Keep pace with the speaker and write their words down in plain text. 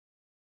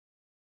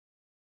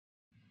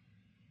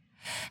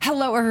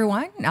Hello,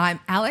 everyone. I'm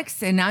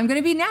Alex, and I'm going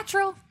to be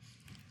natural.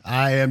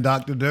 I am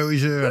Dr.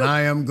 Dozier, and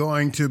I am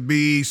going to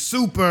be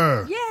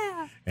super.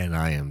 Yeah. And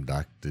I am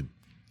Dr.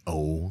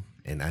 O,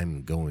 and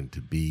I'm going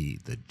to be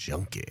the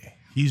junkie.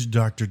 He's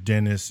Dr.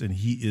 Dennis, and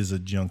he is a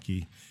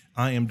junkie.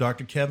 I am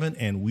Dr. Kevin,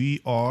 and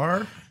we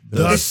are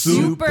The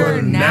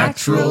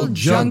Supernatural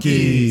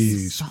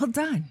Junkies. Well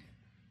done.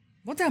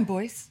 Well done,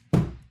 boys.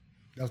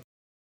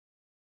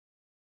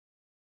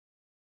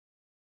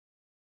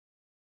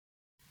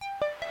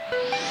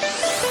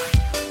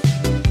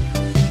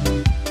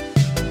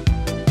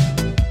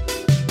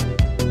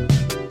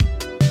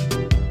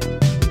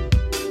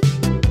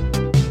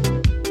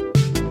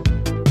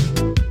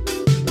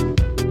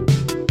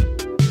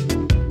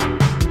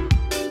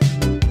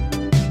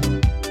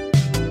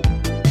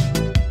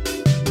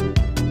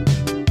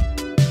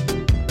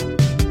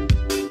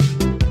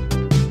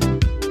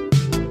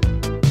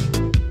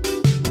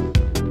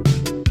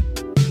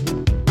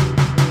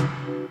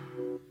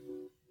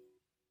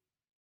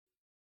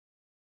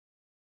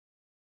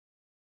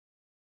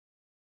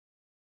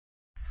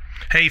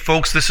 Hey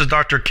folks, this is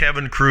Dr.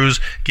 Kevin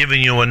Cruz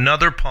giving you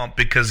another pump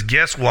because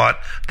guess what?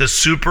 The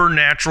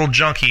Supernatural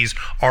Junkies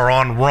are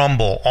on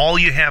Rumble. All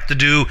you have to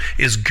do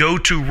is go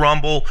to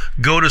Rumble,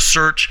 go to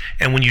search,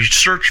 and when you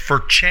search for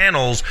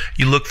channels,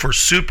 you look for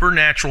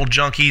Supernatural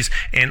Junkies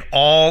and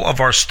all of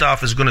our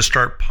stuff is going to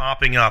start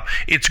popping up.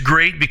 It's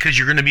great because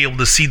you're going to be able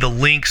to see the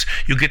links.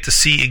 You'll get to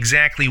see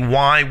exactly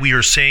why we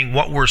are saying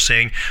what we're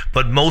saying,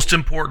 but most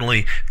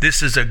importantly,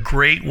 this is a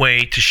great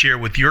way to share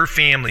with your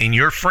family and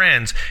your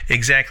friends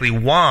exactly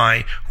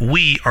why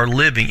we are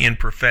living in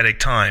prophetic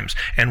times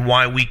and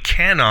why we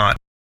cannot.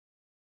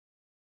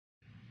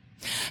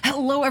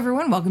 Hello,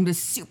 everyone. Welcome to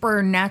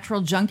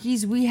Supernatural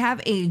Junkies. We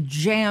have a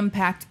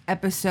jam-packed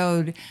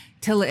episode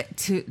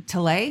today.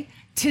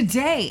 It's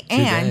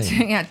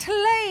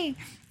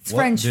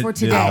French for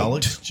today. Did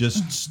Alex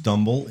just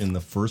stumble in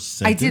the first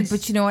sentence? I did,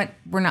 but you know what?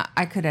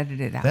 I could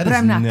edit it out. That but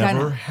has I'm not never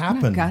gonna.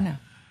 happened. I'm not gonna.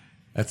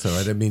 That's all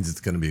right. That means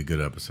it's going to be a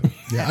good episode.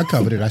 Yeah, I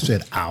covered it. I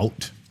said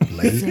out,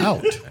 lay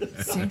out.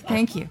 See,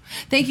 thank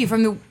you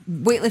from the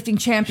weightlifting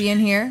champion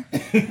here.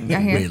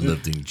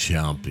 Weightlifting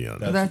champion.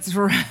 That's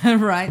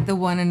right, the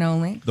one and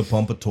only. The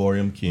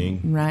Pumpatorium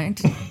King.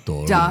 Right,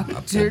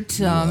 Dr.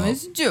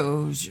 Thomas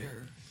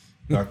Dozier.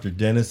 Dr.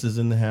 Dennis is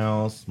in the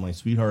house. My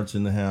sweetheart's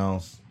in the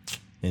house.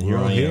 And here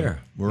I am.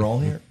 We're all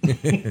here.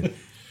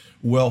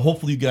 Well,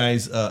 hopefully you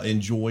guys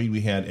enjoyed.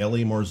 We had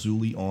L.A.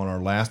 Marzulli on our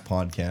last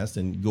podcast,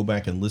 and go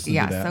back and listen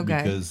to that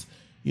because,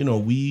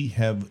 we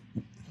have,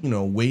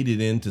 waded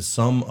into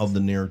some of the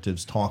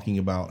narratives talking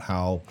about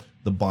how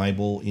the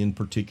Bible in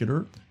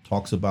particular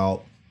talks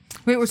about.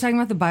 Wait, we're talking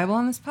about the Bible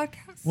on this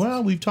podcast?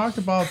 Well, we've talked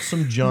about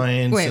some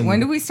giants. Wait,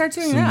 when did we start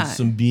doing that?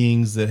 Some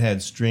beings that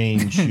had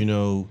strange,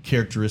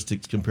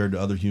 characteristics compared to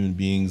other human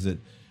beings that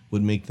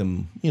would make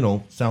them,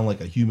 sound like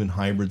a human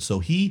hybrid. So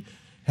he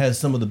has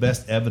some of the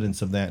best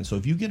evidence of that. And so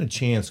if you get a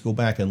chance, go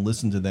back and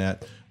listen to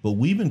that. But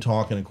we've been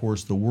talking, of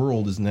course, the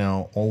world is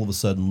now all of a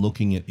sudden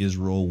looking at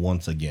Israel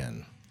once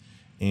again.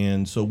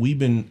 And so we've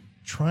been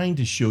trying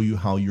to show you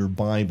how your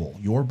Bible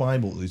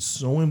is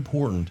so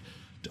important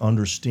to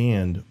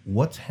understand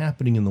what's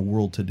happening in the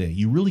world today.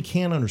 You really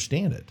can't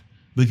understand it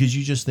because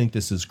you just think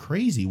this is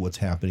crazy what's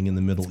happening in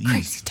the Middle East.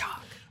 Crazy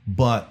talk.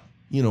 But,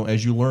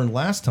 as you learned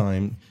last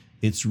time,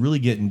 it's really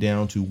getting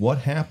down to what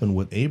happened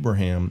with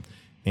Abraham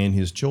and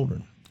his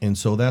children. And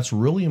so that's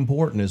really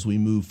important as we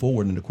move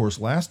forward. And of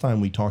course, last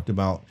time we talked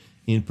about,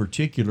 in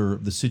particular,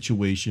 the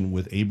situation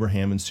with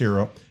Abraham and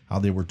Sarah, how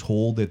they were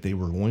told that they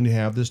were going to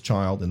have this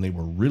child and they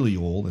were really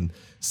old. And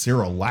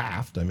Sarah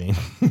laughed. I mean,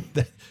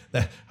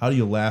 how do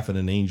you laugh at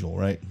an angel,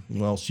 right?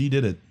 Well, she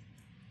did it.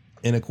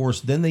 And of course,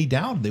 then they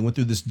doubted. They went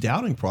through this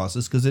doubting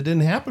process because it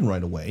didn't happen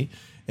right away.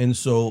 And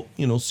so,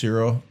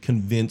 Sarah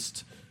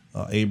convinced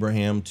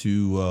Abraham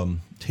to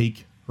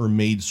take her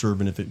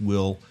maidservant, if it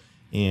will.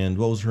 And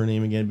what was her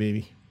name again,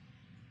 baby?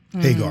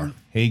 Hagar.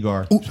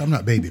 Oops, I'm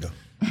not baby, though.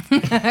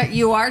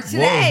 You are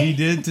today. Whoa, he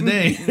did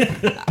today.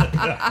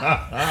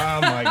 Oh,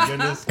 my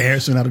goodness.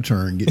 Harrison out of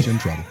turn gets you in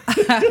trouble.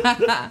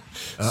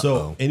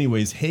 So,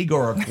 anyways,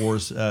 Hagar, of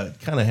course,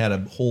 kind of had a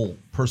whole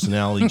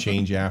personality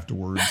change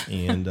afterwards,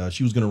 and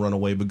she was going to run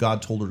away, but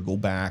God told her to go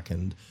back.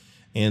 And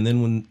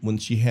then when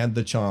she had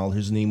the child,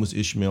 his name was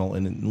Ishmael,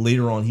 and then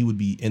later on he would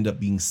end up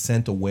being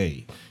sent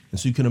away. And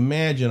so you can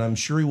imagine, I'm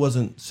sure he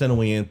wasn't sent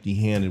away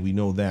empty-handed, we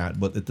know that,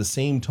 but at the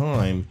same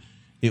time,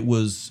 it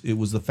was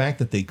the fact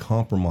that they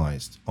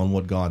compromised on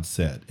what God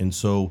said. And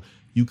so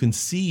you can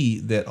see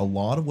that a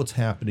lot of what's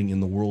happening in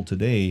the world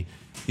today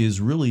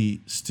is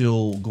really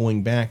still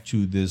going back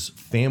to this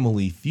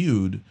family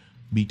feud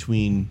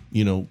between,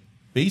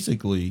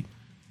 basically,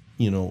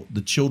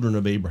 the children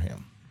of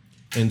Abraham.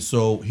 And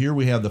so here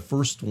we have the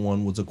first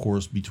one was, of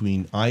course,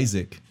 between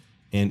Isaac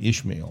and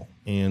Ishmael.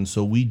 And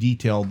so we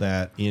detailed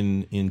that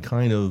in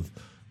kind of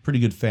pretty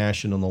good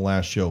fashion on the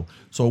last show.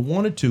 So I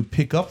wanted to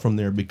pick up from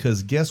there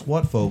because guess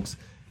what, folks?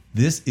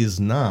 This is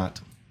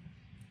not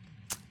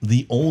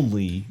the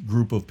only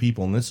group of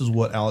people, and this is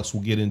what Alex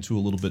will get into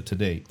a little bit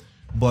today.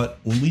 But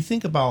when we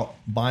think about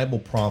Bible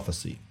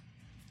prophecy,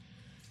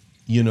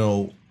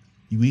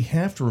 we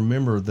have to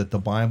remember that the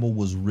Bible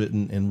was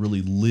written and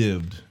really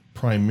lived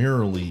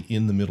primarily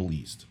in the Middle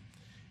East.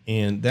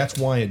 And that's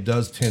why it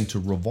does tend to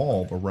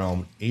revolve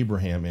around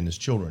Abraham and his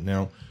children.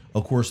 Now,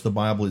 of course, the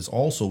Bible is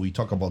also, we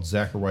talk about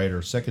Zechariah,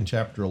 2nd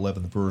chapter,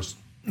 11th verse,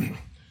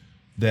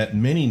 that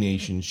many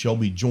nations shall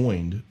be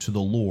joined to the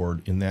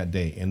Lord in that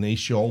day, and they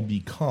shall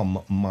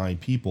become my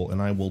people,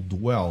 and I will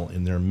dwell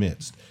in their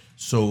midst.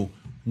 So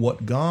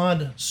what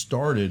God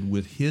started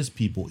with his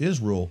people,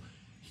 Israel,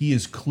 he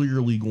is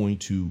clearly going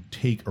to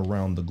take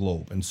around the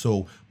globe. And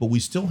so, but we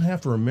still have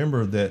to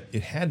remember that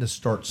it had to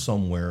start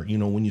somewhere.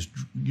 When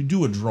you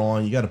do a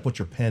drawing, you got to put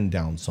your pen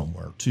down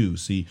somewhere too.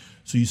 See,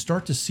 so you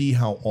start to see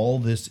how all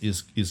this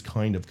is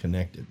kind of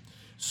connected.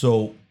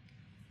 So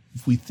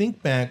if we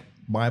think back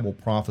Bible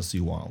prophecy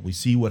while, we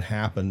see what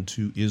happened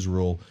to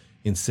Israel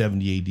in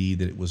 70 AD,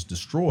 that it was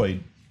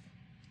destroyed.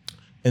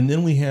 And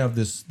then we have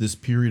this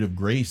period of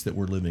grace that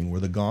we're living, where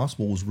the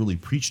gospel was really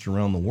preached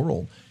around the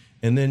world.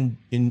 And then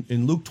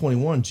in Luke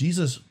 21,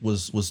 Jesus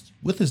was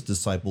with his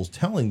disciples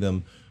telling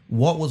them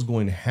what was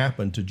going to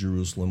happen to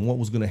Jerusalem, what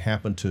was going to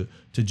happen to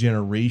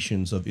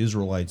generations of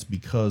Israelites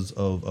because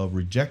of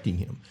rejecting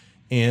him.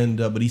 And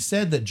but he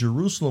said that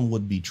Jerusalem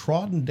would be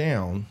trodden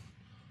down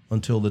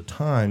until the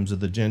times of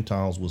the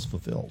Gentiles was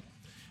fulfilled.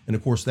 And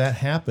of course, that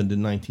happened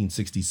in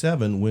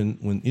 1967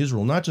 when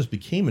Israel not just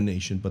became a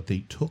nation, but they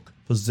took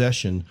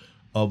possession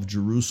of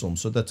Jerusalem.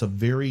 So that's a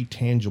very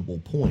tangible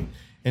point.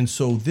 And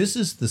so this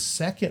is the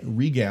second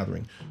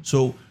regathering.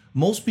 So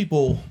most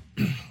people,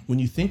 when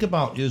you think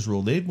about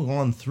Israel, they've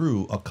gone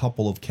through a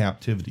couple of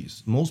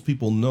captivities. Most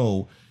people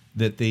know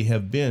that they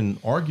have been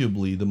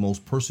arguably the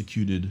most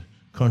persecuted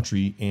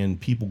country and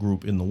people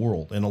group in the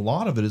world. And a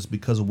lot of it is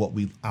because of what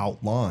we've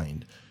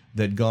outlined,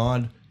 that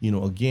God,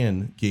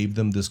 again, gave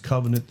them this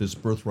covenant, this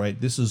birthright.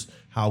 This is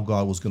how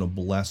God was going to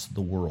bless the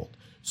world.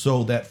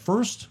 So that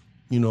first,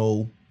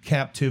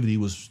 captivity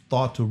was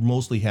thought to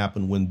mostly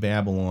happen when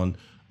Babylon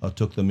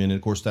took them in. And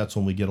of course, that's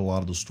when we get a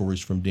lot of the stories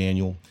from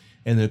Daniel.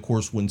 And then, of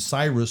course, when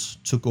Cyrus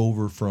took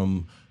over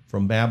from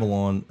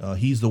Babylon,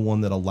 he's the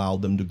one that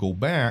allowed them to go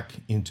back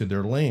into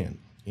their land.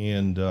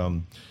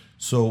 And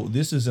so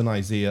this is in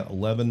Isaiah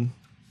 11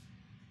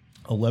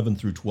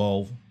 through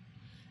 12.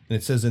 And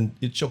it says, "And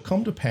it shall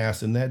come to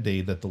pass in that day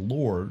that the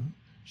Lord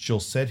shall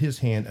set his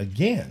hand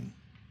again,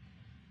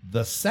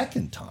 the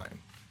second time,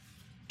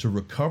 to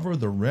recover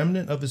the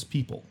remnant of his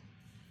people,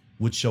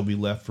 which shall be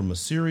left from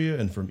Assyria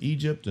and from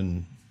Egypt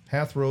and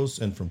Pathros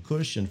and from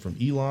Cush and from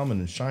Elam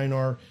and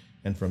Shinar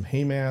and from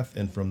Hamath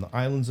and from the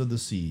islands of the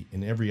sea,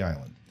 in every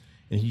island.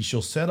 And he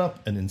shall set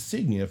up an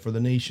insignia for the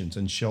nations,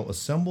 and shall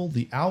assemble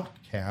the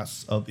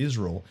outcasts of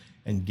Israel,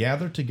 and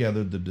gather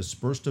together the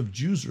dispersed of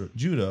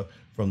Judah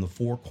from the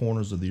four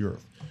corners of the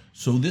earth."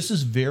 So this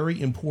is very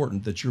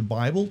important, that your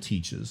Bible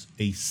teaches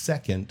a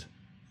second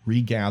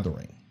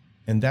regathering.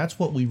 And that's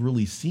what we've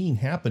really seen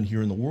happen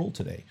here in the world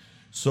today.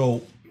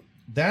 So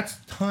that's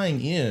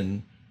tying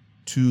in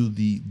to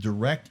the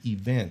direct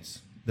events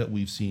that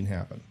we've seen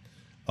happen.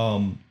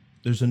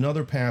 There's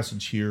another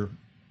passage here,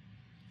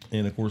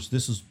 and of course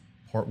this is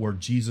part where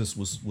Jesus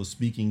was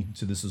speaking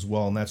to this as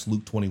well, and that's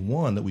Luke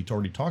 21 that we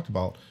already talked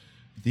about.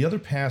 The other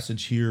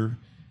passage here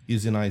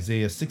is in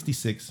Isaiah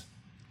 66,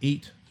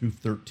 8 through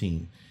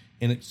 13.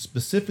 And it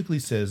specifically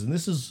says, and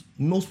this is,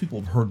 most people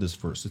have heard this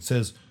verse, it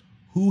says,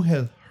 "Who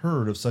hath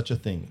heard of such a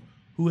thing?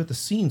 Who hath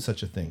seen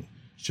such a thing?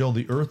 Shall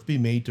the earth be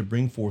made to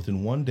bring forth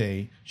in one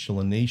day? Shall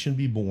a nation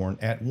be born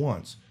at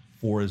once?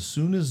 For as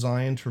soon as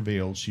Zion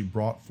travailed, she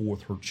brought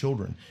forth her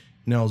children."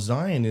 Now,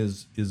 Zion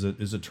is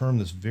a term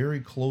that's very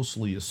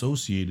closely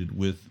associated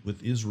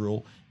with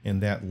Israel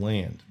and that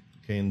land.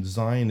 Okay, and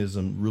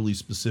Zionism really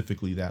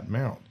specifically that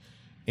mount.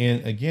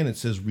 And again, it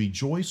says,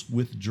 "Rejoice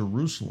with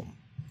Jerusalem."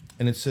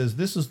 And it says,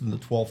 this is in the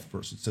 12th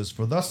verse. It says,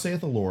 "For thus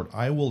saith the Lord,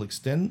 I will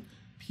extend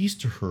peace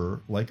to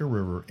her like a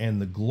river, and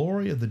the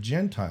glory of the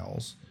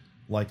Gentiles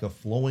like a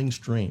flowing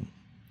stream."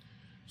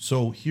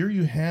 So here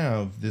you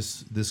have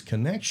this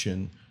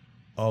connection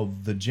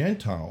of the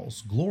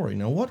Gentiles' glory.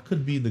 Now, what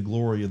could be the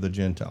glory of the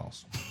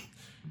Gentiles?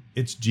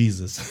 It's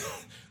Jesus.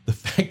 The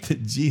fact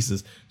that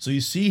Jesus. So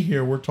you see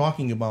here, we're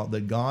talking about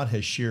that God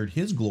has shared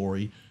his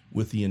glory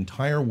with the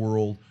entire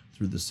world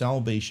through the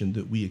salvation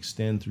that we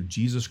extend through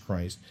Jesus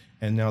Christ.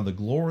 And now the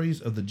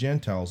glories of the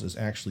Gentiles has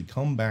actually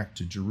come back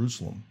to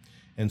Jerusalem.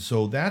 And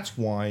so that's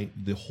why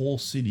the whole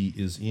city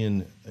is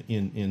in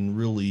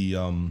really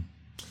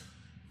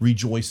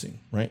rejoicing,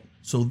 right?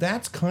 So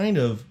that's kind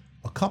of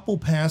a couple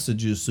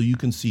passages so you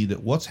can see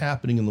that what's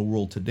happening in the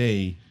world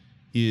today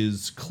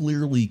is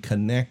clearly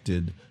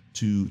connected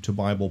to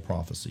Bible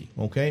prophecy,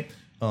 okay?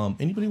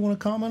 Anybody want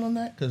to comment on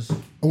that? Because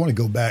I want to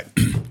go back,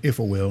 if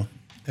I will,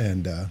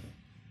 and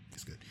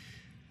it's good.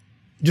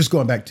 Just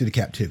going back to the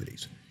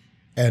captivities.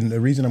 And the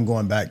reason I'm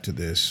going back to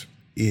this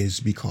is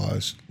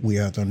because we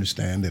have to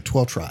understand there are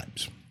 12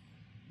 tribes,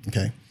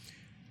 okay?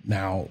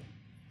 Now,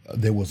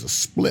 there was a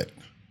split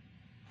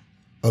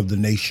of the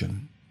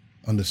nation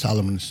under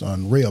Solomon's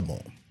son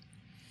Rehoboam.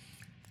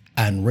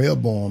 and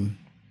Rehoboam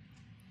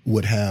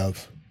would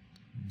have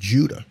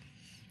Judah.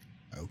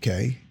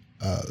 Okay,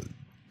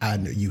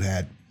 and you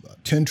had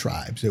 10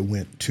 tribes that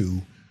went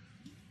to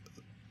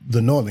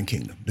the northern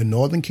kingdom. The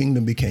northern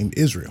kingdom became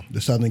Israel.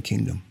 The southern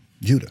kingdom,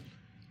 Judah.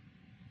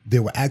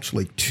 There were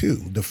actually two.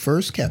 The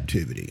first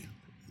captivity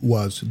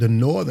was the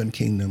northern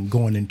kingdom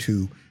going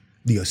into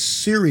the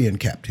Assyrian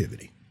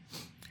captivity.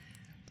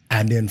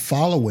 And then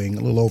following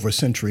a little over a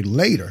century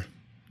later,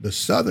 the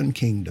southern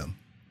kingdom,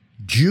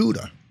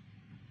 Judah,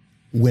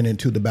 went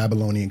into the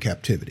Babylonian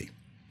captivity.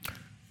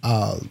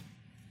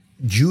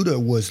 Judah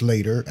was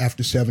later,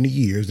 after 70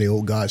 years, they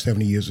owed God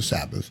 70 years of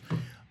Sabbath.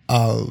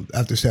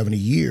 After 70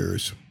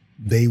 years,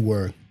 they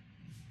were,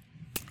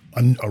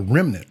 a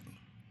remnant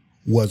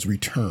was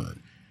returned.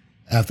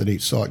 After they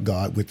sought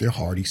God with their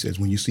heart, he says,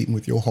 when you seek him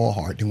with your whole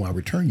heart, then I'll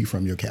return you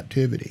from your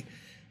captivity.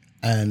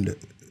 And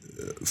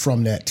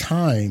from that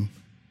time,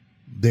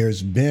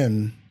 there's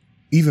been,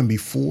 even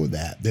before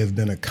that, there's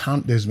been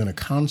a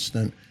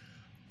constant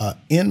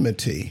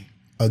enmity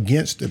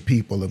against the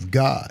people of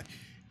God.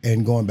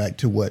 And going back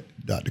to what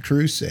Dr.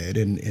 Cruz said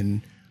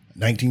in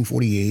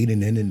 1948,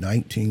 and then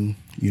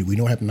we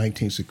don't have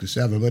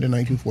 1967, but in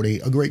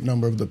 1948, a great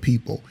number of the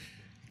people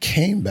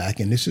came back,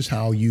 and this is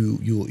how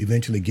you'll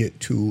eventually get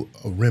to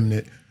a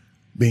remnant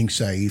being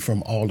saved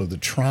from all of the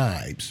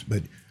tribes.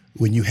 But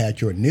when you had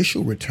your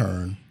initial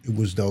return, it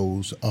was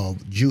those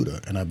of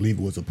Judah, and I believe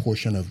it was a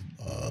portion of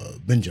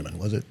Benjamin.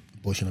 Was it a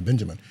portion of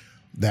Benjamin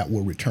that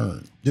were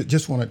returned?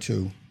 Just wanted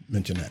to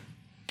mention that.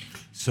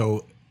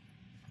 So,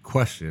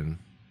 question: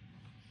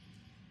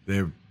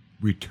 they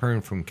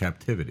returned from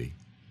captivity,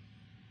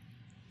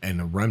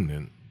 and a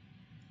remnant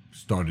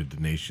started the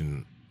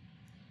nation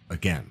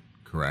again.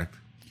 Correct?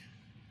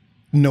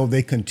 No,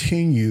 they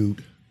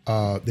continued.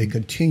 They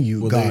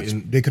continued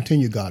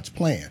God's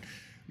plan,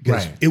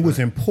 because it was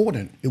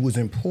important. It was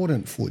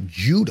important for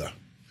Judah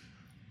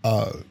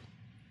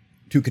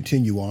to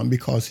continue on,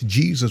 because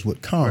Jesus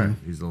would come.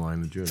 He's the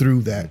line of Judah.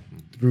 through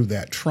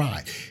that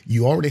tribe.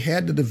 You already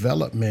had the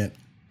development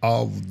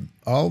of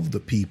the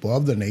people,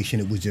 of the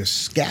nation. It was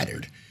just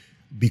scattered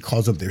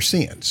because of their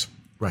sins.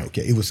 Right.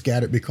 Okay. It was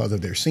scattered because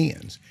of their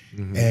sins,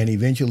 and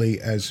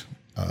eventually, as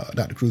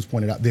Dr. Cruz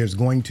pointed out, there's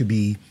going to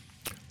be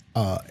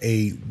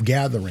a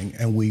gathering,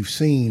 and we've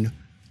seen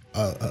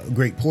a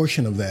great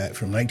portion of that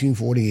from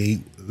 1948.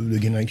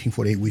 Again,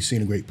 1948, we've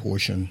seen a great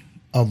portion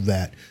of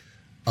that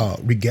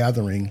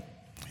regathering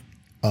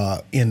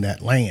in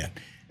that land,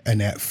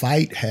 and that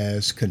fight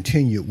has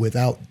continued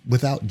without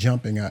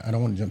jumping. I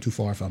don't want to jump too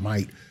far, if I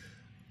might,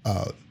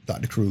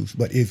 Dr. Cruz.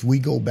 But if we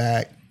go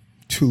back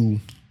to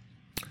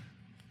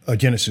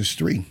Genesis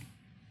 3.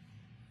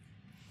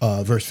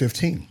 Verse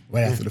 15,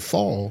 right after the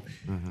fall,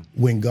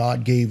 when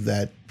God gave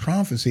that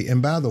prophecy.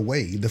 And by the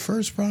way, the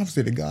first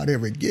prophecy that God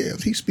ever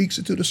gives, he speaks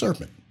it to the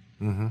serpent.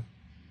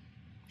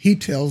 He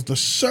tells the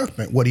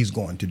serpent what he's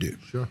going to do.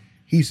 Sure.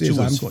 He says,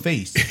 To his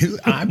face.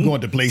 I'm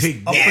going to place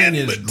Up in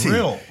his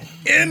grill.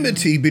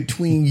 enmity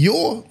between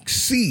your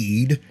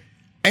seed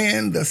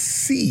and the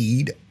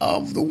seed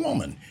of the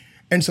woman.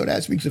 And so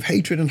that speaks of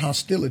hatred and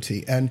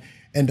hostility. And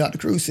Dr.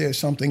 Cruz says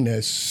something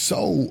that's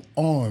so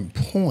on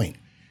point.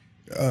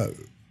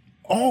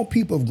 All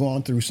people have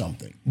gone through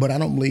something, but I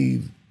don't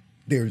believe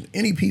there's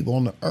any people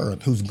on the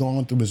earth who's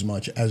gone through as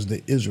much as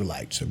the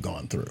Israelites have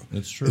gone through.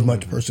 That's true. As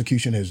much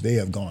persecution as they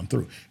have gone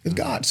through. Because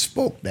God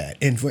spoke that.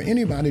 And for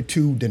anybody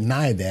to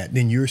deny that,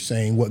 then you're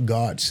saying what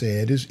God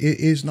said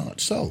is not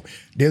so.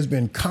 There's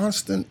been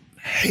constant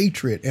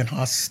hatred and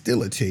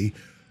hostility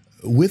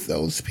with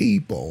those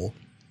people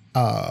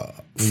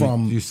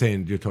from...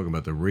 You're talking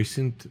about the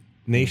recent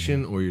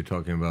nation, or you're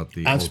talking about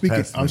the Old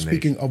Testament I'm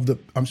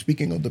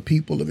speaking of the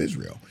people of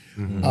Israel.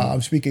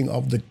 I'm speaking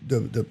of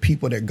the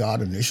people that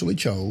God initially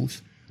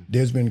chose.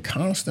 There's been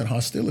constant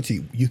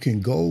hostility. You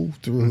can go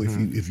through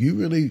if you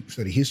really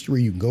study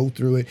history, you can go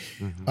through it.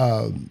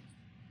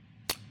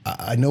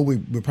 I know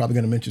we're probably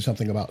going to mention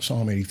something about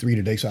Psalm 83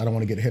 today, so I don't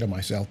want to get ahead of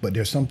myself. But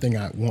there's something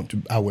I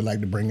would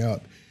like to bring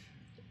up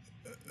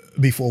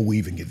before we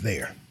even get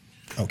there.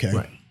 Okay.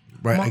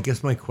 Right. I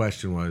guess my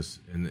question was,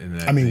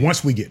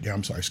 once we get there,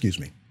 I'm sorry, excuse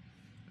me.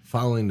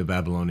 Following the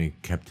Babylonian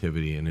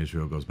captivity, and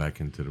Israel goes back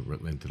into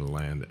the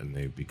land, and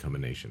they become a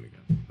nation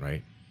again,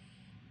 right?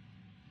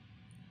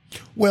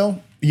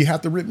 Well, you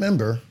have to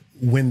remember,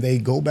 when they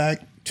go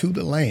back to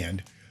the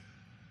land,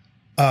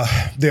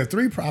 there are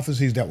three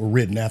prophecies that were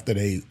written after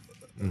they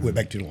went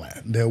back to the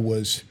land. There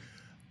was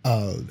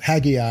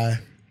Haggai,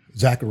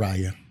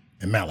 Zechariah,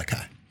 and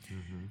Malachi,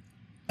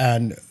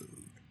 and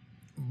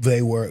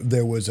there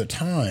was a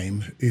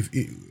time,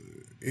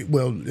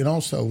 and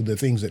also the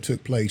things that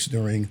took place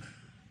during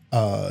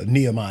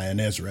Nehemiah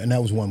and Ezra, and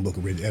that was one book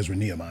of Ezra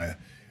and Nehemiah.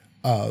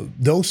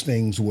 Those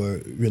things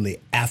were really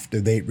after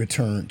they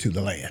returned to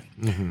the land.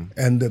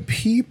 And the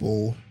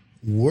people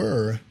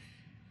were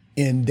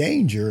in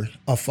danger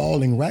of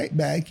falling right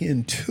back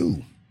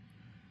into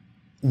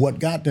what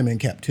got them in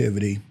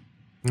captivity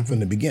from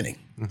the beginning.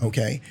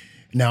 Okay.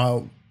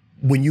 Now,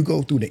 when you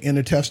go through the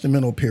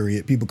intertestamental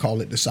period, people call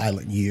it the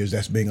silent years.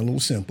 That's being a little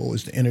simple.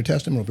 It's the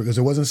intertestamental because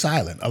it wasn't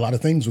silent. A lot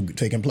of things were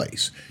taking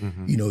place.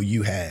 You know,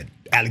 you had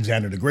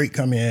Alexander the Great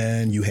come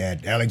in. You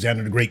had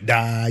Alexander the Great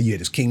die. You had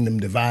his kingdom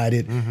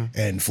divided,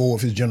 and 4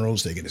 of his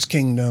generals taking his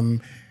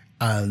kingdom.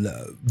 And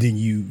then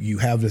you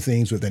have the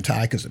things with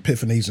Antiochus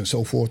Epiphanes and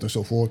so forth and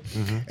so forth.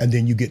 And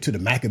then you get to the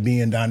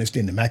Maccabean dynasty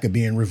and the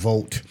Maccabean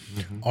revolt,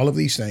 all of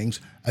these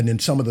things. And then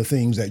some of the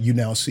things that you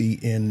now see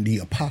in the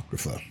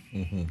Apocrypha,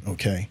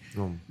 okay?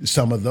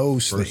 Some of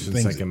those First and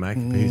things. Second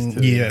Maccabees,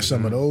 too. Yeah,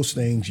 some of those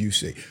things you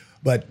see.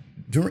 But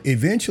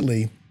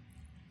eventually,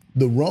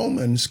 the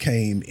Romans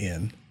came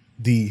in,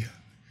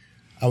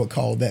 I would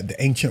call that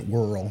the ancient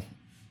world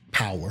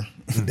power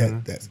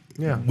that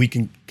we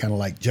can kind of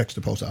like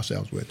juxtapose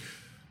ourselves with.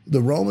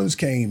 The Romans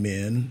came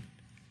in,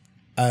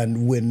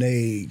 and when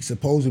they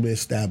supposedly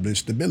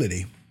established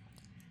stability,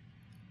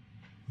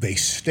 they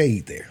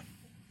stayed there.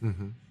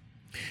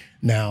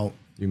 Now,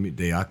 You mean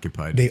they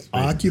occupied they it.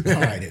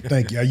 occupied it.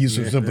 Thank you. I use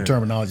some simple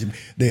terminology.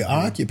 They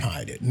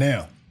occupied it.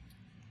 Now,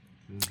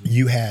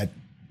 you had,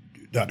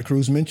 Dr.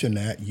 Cruz mentioned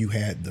that, you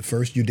had the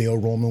first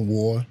Judeo-Roman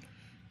War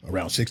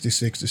around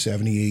 66 to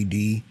 70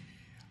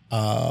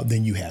 AD.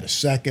 Then you had a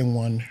second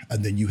one,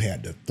 and then you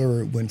had the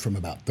third one from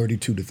about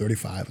 32 to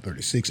 35 or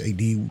 36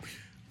 AD.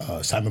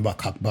 Simon Bar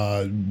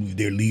Kokhba,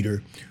 their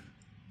leader.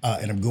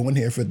 And I'm going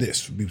here for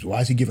this, because why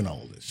is he giving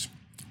all of this?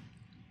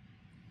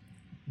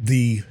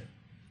 The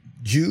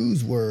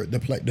Jews were,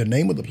 the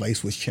name of the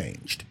place was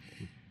changed.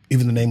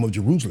 Even the name of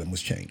Jerusalem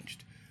was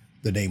changed.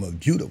 The name of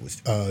Judah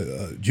was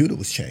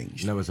changed.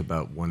 And that was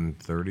about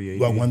 130 AD?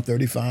 Well,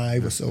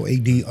 135 or so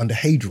AD under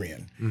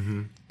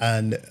Hadrian.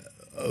 And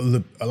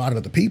a lot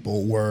of the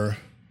people were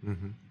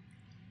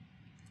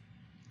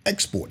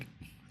exported,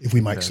 if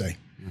we might say.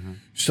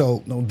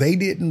 So no, they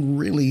didn't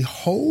really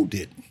hold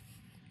it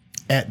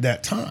at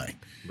that time.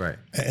 Right.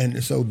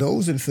 And so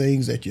those are the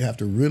things that you have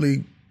to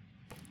really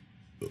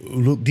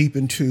look deep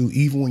into,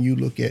 even when you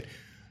look at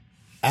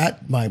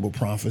Bible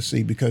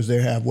prophecy, because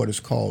they have what is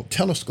called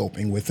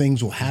telescoping, where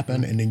things will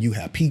happen and then you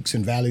have peaks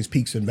and valleys,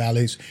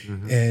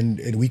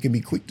 and we can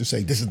be quick to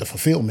say this is the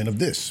fulfillment of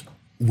this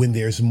when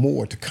there's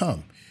more to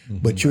come.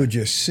 But you're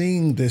just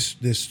seeing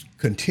this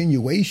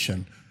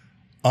continuation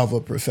of a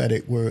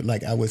prophetic word.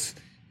 Like I was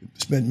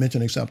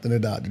mentioning something to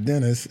Dr.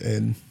 Dennis,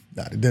 and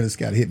Dr. Dennis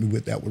got to hit me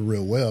with that one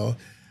real well.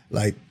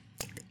 Like,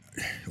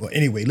 well,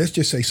 anyway, let's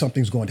just say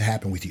something's going to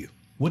happen with you.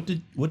 What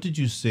did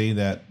you say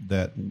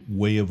that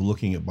way of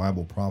looking at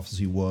Bible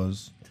prophecy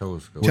was?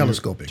 Telescope.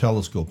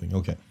 Telescoping.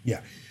 Okay.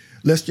 Yeah.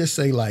 Let's just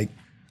say, like,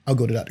 I'll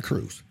go to Dr.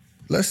 Cruz.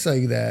 Let's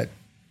say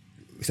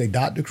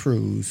Dr.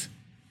 Cruz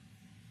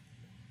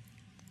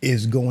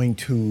is going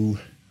to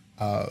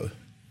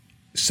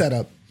set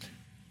up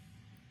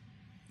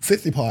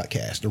 50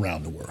 podcasts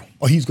around the world,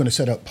 or he's going to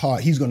set up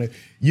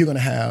you're going to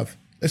have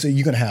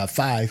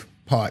 5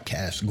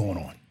 podcasts going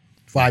on,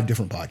 5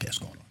 different podcasts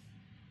going on.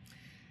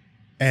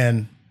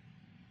 And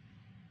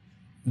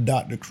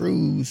Dr.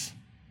 Cruz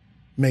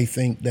may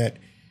think that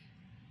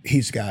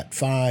he's got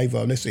 5,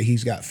 let's say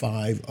he's got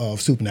 5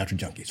 of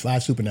supernatural junkies,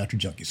 5 supernatural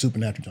junkies,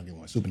 supernatural junkie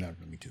 1, supernatural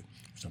junkie 2,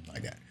 something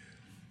like that.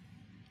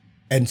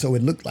 And so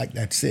it looked like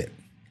that's it.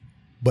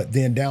 But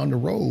then down the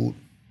road,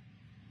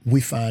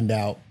 we find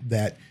out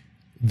that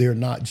they're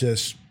not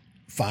just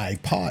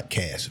 5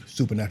 podcasts,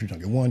 supernatural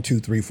junkie 1, 2,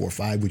 3, 4,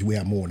 5, which we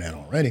have more than that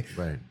already.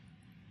 Right.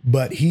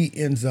 But he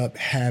ends up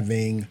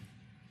having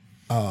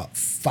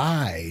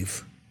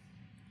 5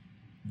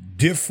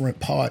 different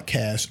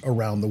podcasts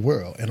around the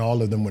world, and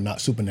all of them were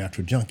not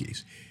supernatural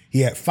junkies.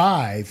 He had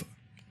 5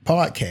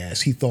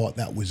 podcasts. He thought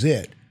that was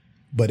it,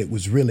 but it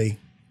was really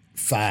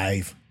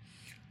 5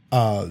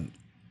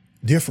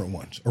 different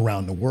ones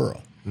around the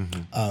world.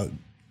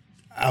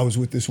 I was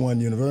with this one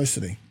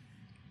university,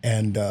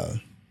 and I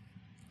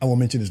won't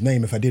mention his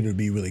name. If I did, it would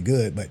be really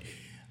good, but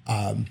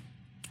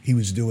he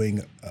was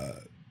doing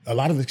a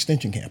lot of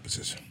extension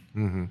campuses.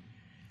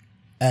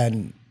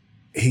 And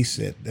he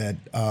said that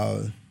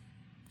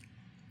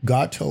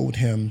God told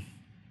him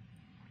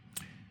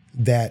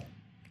that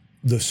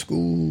the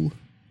school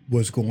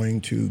was going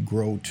to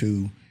grow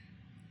to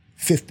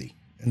 50.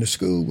 And the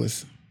school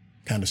was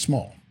kind of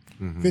small,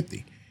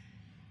 50.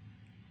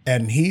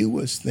 And he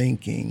was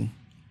thinking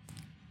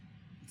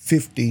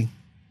 50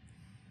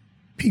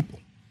 people.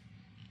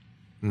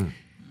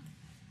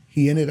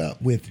 He ended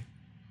up with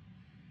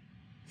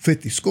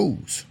 50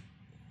 schools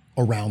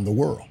around the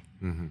world.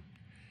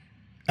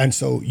 And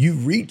so you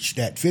reached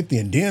that 50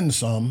 and then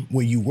some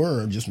where you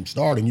were just from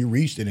starting. You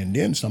reached it and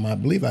then some. I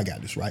believe I got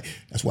this right.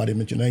 That's why they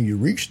mentioned that you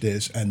reached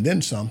this and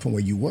then some from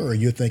where you were.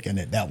 You're thinking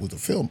that was the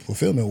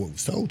fulfillment of what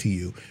was told to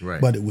you. Right.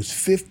 But it was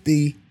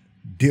 50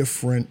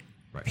 different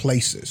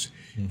places.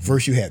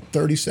 First, you had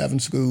 37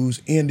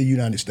 schools in the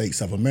United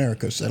States of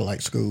America,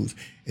 satellite schools,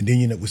 and then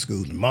you end up with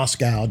schools in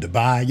Moscow,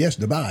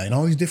 Dubai, and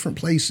all these different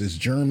places,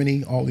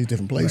 Germany, all these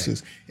different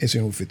places. It's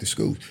in with 50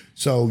 schools.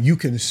 So you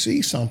can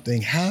see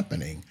something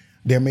happening.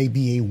 There may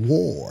be a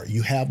war.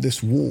 You have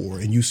this war,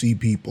 and you see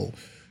people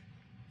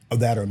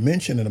that are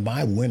mentioned in the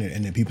Bible in it,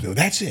 and then people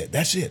say,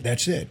 that's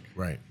it.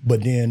 Right.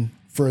 But then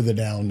further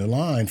down the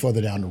line,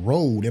 further down the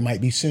road, it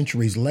might be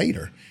centuries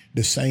later,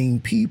 the same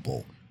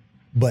people,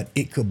 but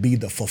it could be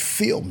the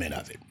fulfillment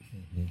of it.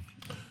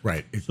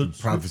 Right.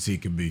 Prophecy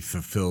can be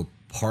fulfilled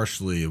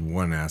partially in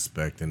one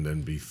aspect and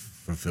then be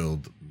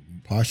fulfilled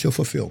Partial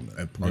fulfillment.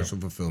 at partial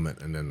fulfillment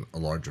and then a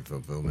larger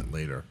fulfillment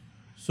later.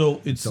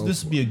 So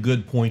this would be a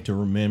good point to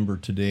remember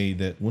today,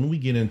 that when we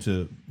get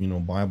into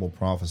Bible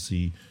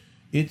prophecy,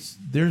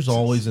 there's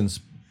always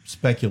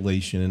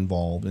speculation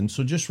involved, and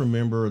so just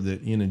remember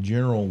that in a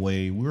general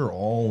way, we're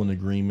all in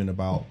agreement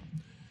about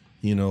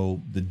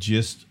the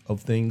gist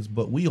of things,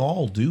 but we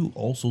all do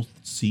also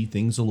see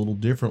things a little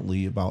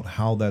differently about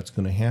how that's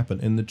going to happen.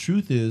 And the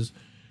truth is,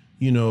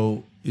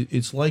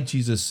 it's like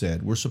Jesus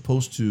said, we're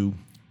supposed to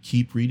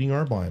keep reading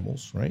our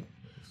Bibles, right?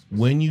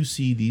 When you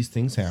see these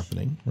things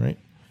happening, right?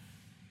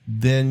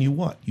 Then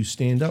you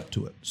stand up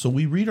to it. So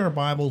we read our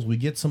Bibles, we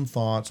get some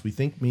thoughts, we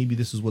think maybe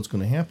this is what's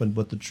going to happen,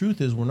 but the truth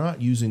is we're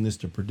not using this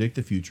to predict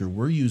the future.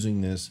 We're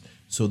using this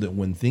so that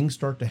when things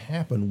start to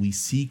happen, we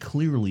see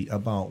clearly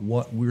about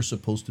what we're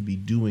supposed to be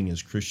doing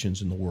as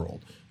Christians in the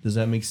world. Does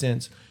that make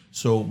sense?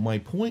 So my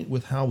point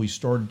with how we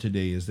started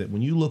today is that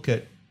when you look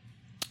at,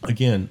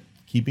 again,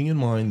 keeping in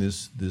mind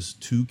this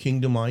two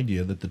kingdom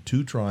idea, that the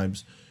two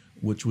tribes,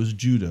 which was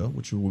Judah,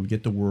 which is where we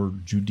get the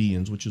word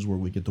Judeans, which is where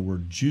we get the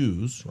word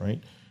Jews,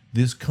 right?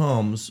 This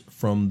comes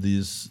from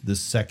this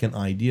second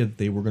idea that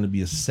they were going to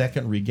be a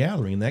second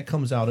regathering, and that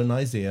comes out in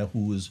Isaiah,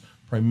 who is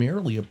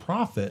primarily a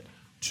prophet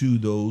to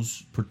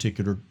those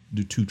particular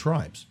the two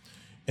tribes.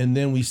 And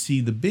then we see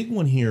the big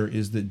one here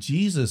is that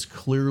Jesus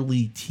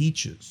clearly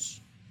teaches.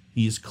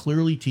 He is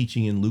clearly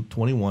teaching in Luke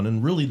 21,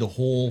 and really the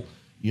whole,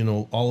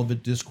 all of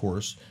it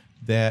discourse,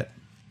 that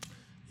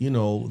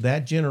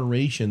that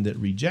generation that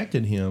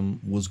rejected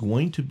him was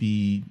going to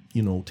be,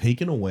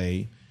 taken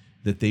away,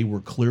 that they were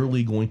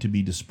clearly going to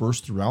be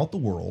dispersed throughout the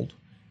world,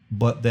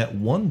 but that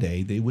one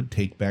day they would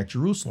take back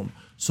Jerusalem.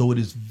 So it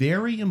is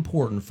very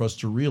important for us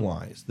to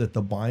realize that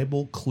the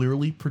Bible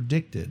clearly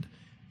predicted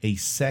a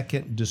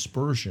second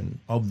dispersion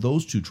of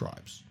those two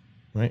tribes,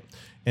 right?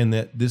 And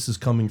that this is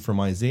coming from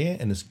Isaiah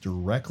and it's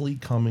directly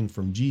coming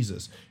from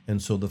Jesus.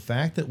 And so the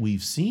fact that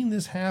we've seen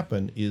this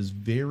happen is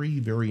very,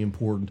 very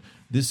important.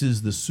 This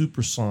is the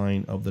super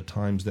sign of the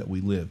times that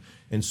we live.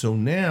 And so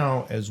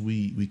now, as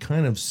we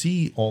kind of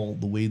see all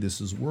the way this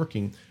is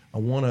working, I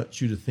want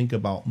you to think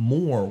about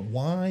more,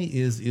 why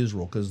is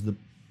Israel? Because the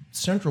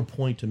central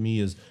point to me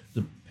is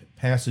the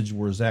passage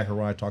where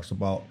Zechariah talks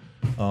about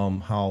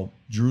how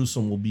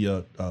Jerusalem will be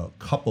a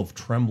cup of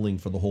trembling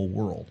for the whole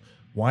world.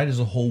 Why does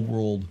the whole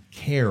world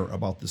care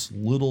about this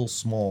little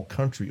small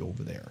country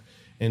over there?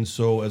 And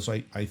so as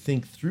I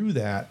think through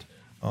that,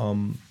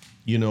 and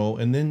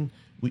then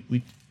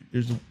we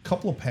there's a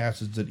couple of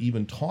passages that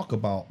even talk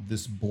about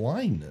this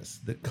blindness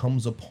that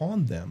comes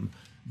upon them,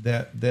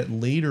 that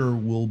later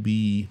will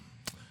be,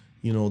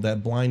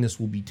 that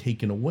blindness will be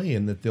taken away,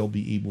 and that they'll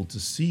be able to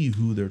see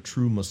who their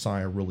true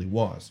Messiah really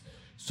was.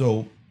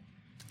 So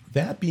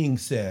that being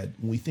said,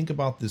 when we think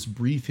about this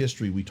brief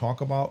history, we talk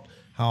about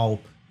how,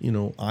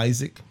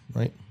 Isaac,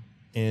 right,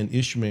 and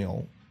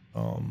Ishmael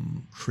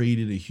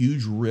created a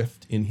huge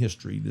rift in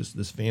history,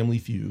 this family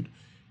feud.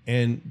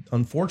 And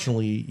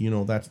unfortunately,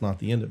 that's not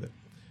the end of it.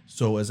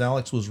 So as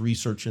Alex was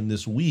researching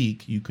this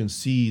week, you can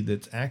see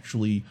that's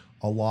actually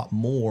a lot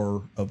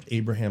more of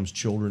Abraham's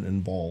children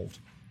involved.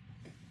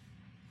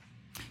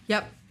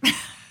 Yep.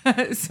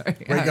 Sorry.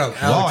 Wake up,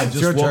 Alex. Wow, I it's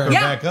just your woke her turn.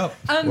 back up.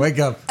 Wake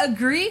up.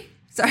 Agree?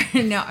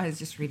 Sorry, no, I was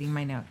just reading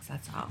my notes.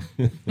 That's all.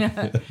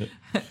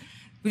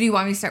 Do you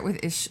want me to start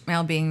with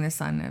Ishmael being the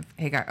son of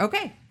Hagar?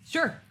 Okay,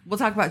 sure. We'll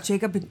talk about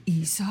Jacob and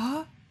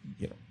Esau.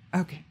 Yeah.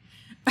 Okay.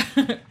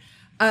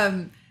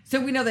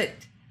 So we know that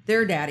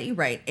their daddy,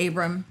 right,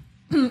 Abram.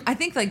 I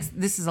think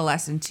this is a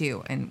lesson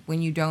too. And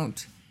when you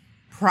don't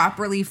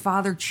properly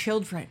father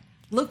children,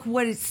 look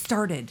what it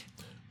started.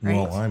 Right?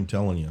 Well, I'm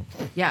telling you.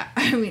 Yeah,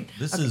 I mean,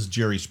 This is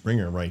Jerry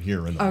Springer right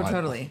here in the Bible.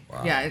 totally.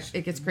 Wow. Yeah,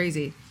 it gets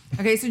crazy.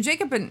 Okay, so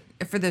Jacob, and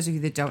for those of you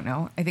that don't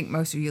know, I think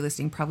most of you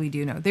listening probably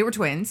do know, they were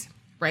twins,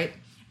 right?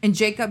 And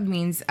Jacob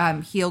means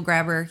heel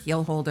grabber,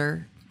 heel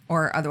holder,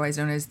 or otherwise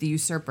known as the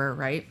usurper,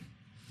 right?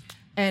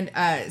 And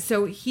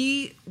so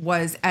he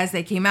was, as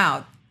they came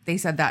out, they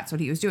said that's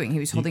what he was doing. He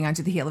was holding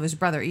onto the heel of his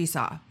brother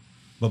Esau.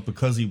 But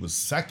because he was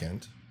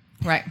second.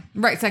 Right,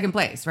 second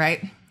place,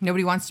 right?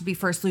 Nobody wants to be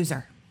first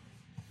loser.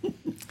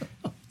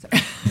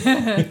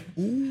 I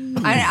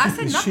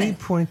said Is nothing. she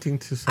pointing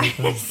to I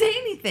something? didn't say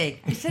anything.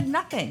 I said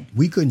nothing.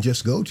 We couldn't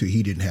just go to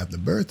he didn't have the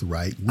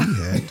birthright. We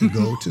had to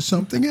go to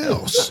something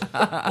else.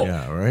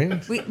 Yeah,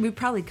 right? We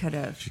probably could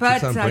have. She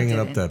But keeps on bringing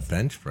up didn't. that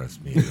bench press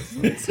meter.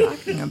 What are you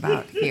talking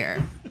about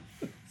here?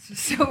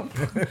 So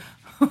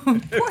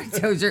poor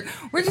Tozer.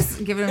 We're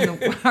just giving him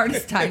the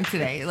hardest time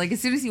today. Like as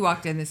soon as he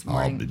walked in this I'll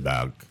morning, be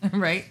back.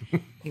 right?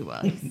 He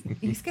was.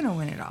 He's gonna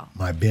win it all.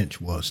 My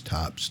bench was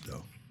tops,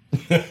 though.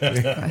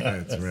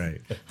 That's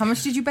right. How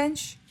much did you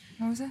bench?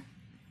 What was that?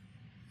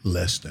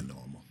 Less than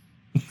normal.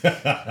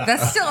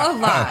 That's still a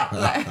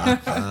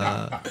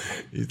lot.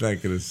 He's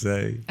not gonna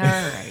say. All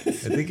right. I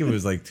think it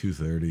was like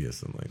 230 or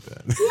something like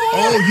that.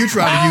 Oh, you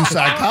tried to use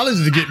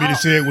psychology to get me to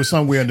say it was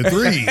somewhere in the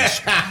threes,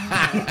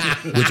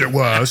 which it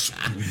was.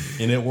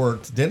 And it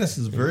worked. Dennis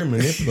is very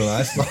manipulative.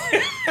 I saw.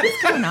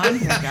 What's going on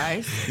here,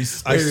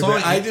 guys? I saw.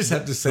 I just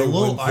have to say the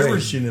little one thing.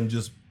 Irish in him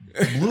just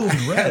blew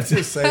him I red.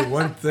 just say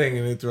one thing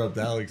and interrupt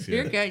Alex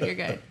here. You're good. You're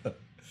good.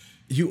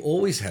 You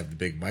always have the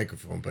big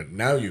microphone, but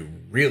now you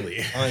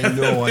really. I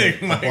know. I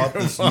bought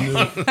this new.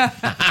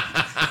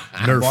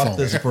 I bought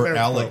this for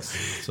Alex,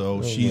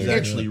 so she's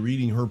actually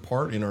reading her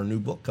part in our new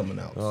book coming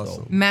out.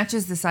 Awesome. So.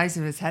 Matches the size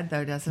of his head,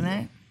 though, doesn't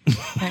it?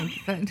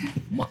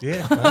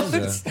 Yeah,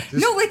 kinda.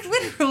 No, like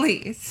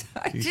literally.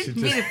 I didn't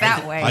mean it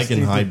that way. I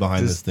can hide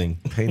behind this thing.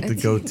 Paint the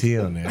goatee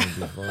on there. And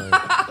be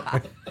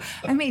fine.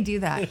 I may do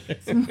that.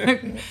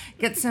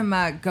 Get some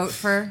goat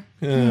fur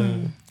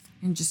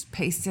and just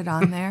paste it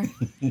on there.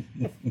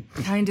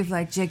 Kind of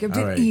like Jacob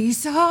did All right.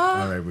 Esau.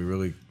 All right, we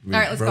really All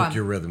right, let's go broke on.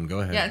 your rhythm. Go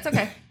ahead. Yeah, it's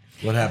okay.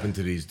 What happened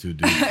to these two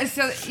dudes?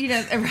 So,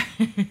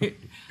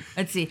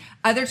 let's see.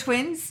 Other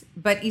twins,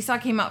 but Esau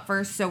came out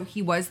first, so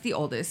he was the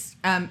oldest.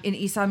 And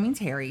Esau means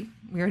hairy.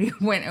 We already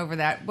went over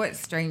that. What a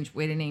strange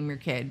way to name your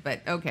kid,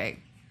 but okay.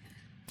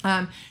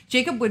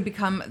 Jacob would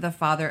become the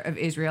father of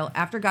Israel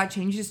after God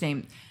changed his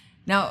name.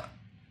 Now,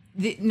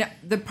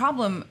 the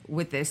problem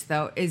with this,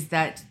 though, is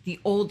that the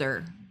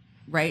older,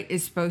 right,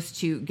 is supposed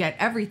to get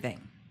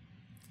everything.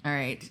 All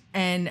right.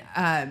 And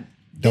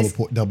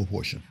Double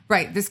portion.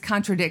 right, this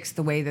contradicts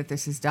the way that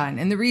this is done.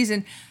 And the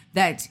reason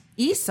that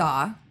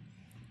Esau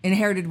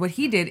inherited what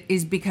he did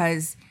is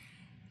because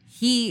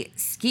he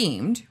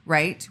schemed,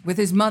 right, with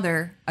his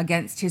mother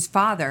against his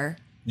father.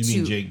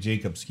 You mean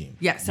Jacob's scheme?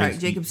 Yeah, sorry,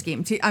 Jacob's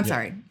scheme.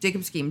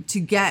 Jacob's scheme to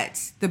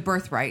get the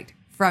birthright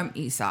from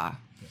Esau.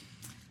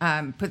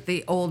 Put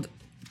the old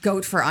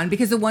goat fur on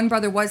because the one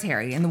brother was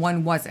hairy and the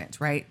one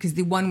wasn't, right? Because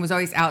the one was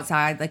always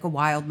outside like a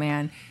wild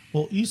man.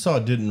 Well, Esau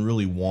didn't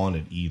really want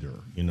it either,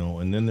 you know.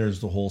 And then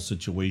there's the whole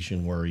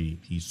situation where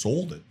he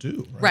sold it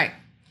too, right?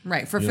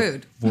 Right, for You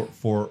food. know,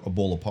 for a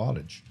bowl of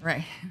pottage.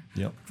 Right.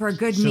 Yep. For a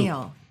good Soup.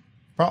 meal.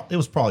 It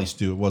was probably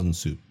stew. It wasn't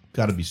soup.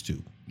 Got to be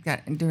stew.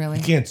 Really?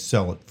 You can't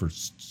sell it for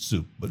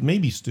soup, but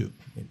maybe stew.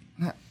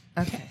 Maybe.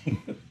 Okay.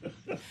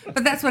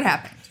 But that's what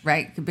happened,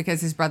 right?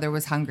 Because his brother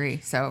was hungry,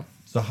 so.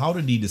 So how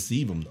did he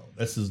deceive him though?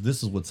 This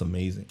is what's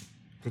amazing.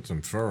 Put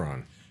some fur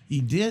on.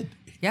 He did.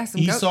 Yeah, some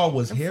Esau goat-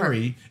 was some fur.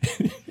 hairy.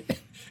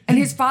 And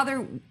his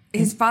father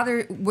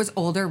was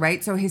older,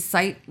 right? So his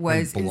sight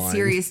was in blind.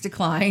 serious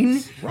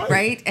decline,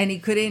 right? And he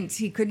couldn't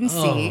see.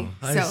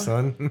 Hi, So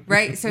son.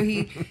 right, so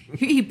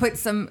he put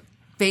some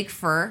fake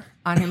fur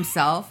on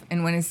himself,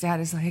 and when his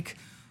dad is like,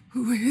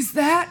 "Who is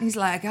that?" And he's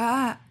like,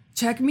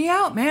 check me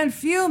out, man,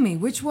 feel me.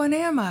 Which one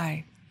am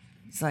I?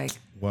 He's like,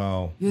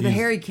 Wow. "You're the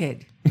hairy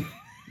kid.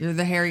 You're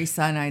the hairy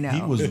son I know."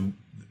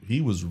 He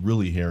was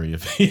really hairy.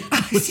 If he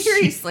put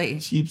Seriously.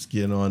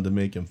 sheepskin on to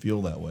make him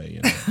feel that way,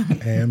 you know.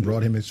 And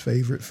brought him his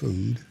favorite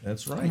food.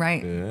 That's right.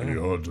 Right. And he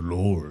heard the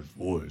Lord's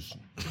voice.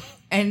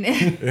 And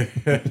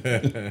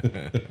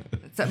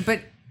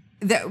but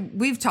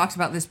we've talked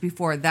about this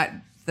before, that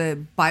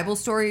the Bible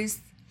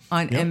stories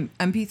on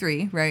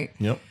MP3, right?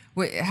 Yep.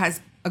 It has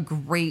a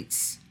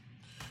great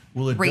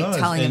Well, it great does.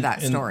 telling of And- that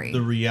and story.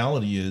 The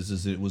reality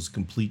is it was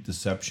complete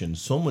deception.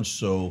 So much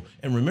so,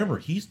 and remember,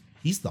 he's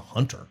the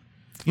hunter.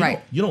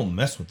 You don't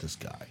mess with this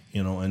guy,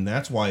 you know, and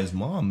that's why his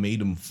mom made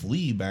him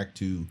flee back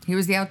to. He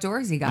was the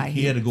outdoorsy guy.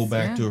 He had to go was,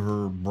 back yeah. to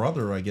her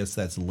brother. I guess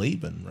that's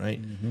Laban, right?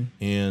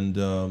 And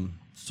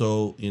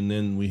and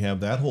then we have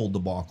that whole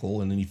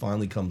debacle, and then he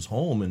finally comes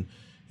home, and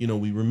you know,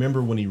 we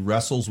remember when he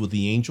wrestles with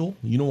the angel.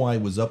 You know why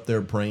he was up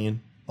there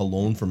praying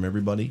alone from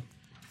everybody?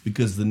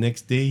 Because the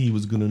next day he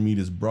was going to meet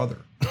his brother.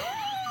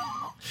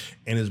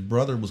 And his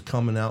brother was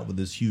coming out with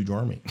this huge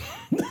army.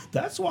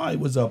 That's why he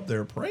was up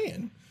there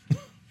praying.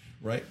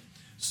 Right?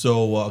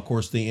 So, of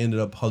course, they ended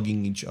up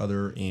hugging each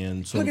other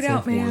and so on and so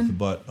forth. Man.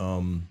 But,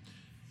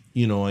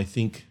 you know, I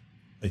think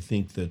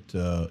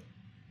that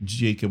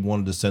Jacob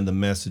wanted to send a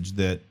message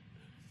that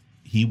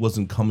he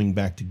wasn't coming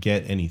back to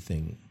get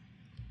anything.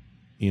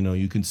 You know,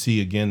 you can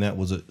see, again, that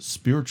was a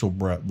spiritual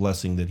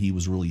blessing that he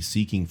was really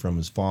seeking from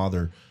his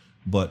father.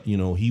 But, you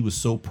know, he was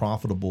so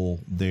profitable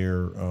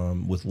there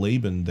with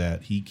Laban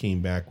that he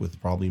came back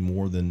with probably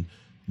more than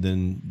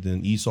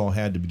Esau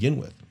had to begin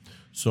with.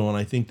 So, and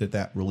I think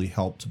that really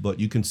helped. But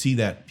you can see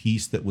that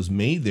piece that was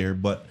made there.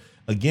 But,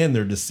 again,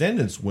 their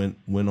descendants went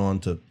on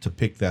to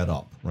pick that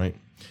up, right?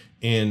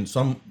 And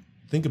some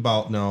think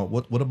about now,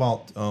 what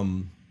about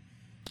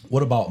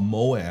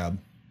Moab?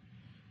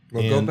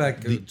 Well, And go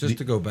back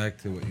to go back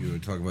to what you were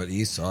talking about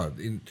Esau.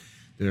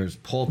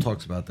 Paul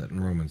talks about that in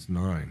Romans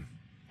 9.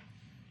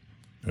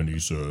 And he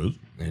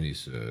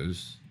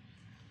says,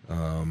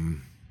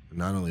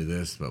 not only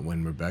this, but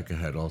when Rebekah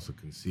had also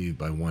conceived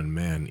by one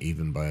man,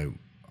 even by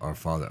our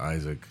father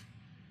Isaac,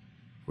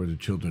 for the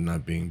children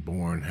not being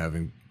born,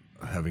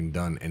 having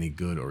done any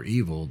good or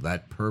evil,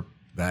 that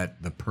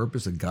the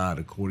purpose of God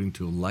according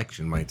to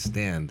election might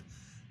stand,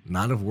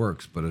 not of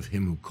works, but of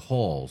him who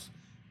calls.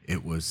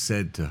 it was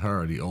said to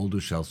her, the older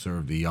shall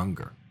serve the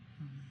younger.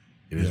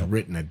 It is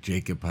written that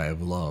Jacob I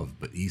have loved,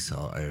 but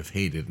Esau I have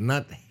hated.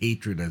 Not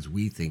hatred as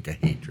we think a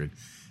hatred,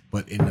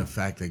 but in the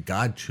fact that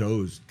God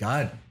chose,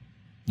 God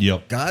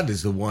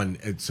is the one.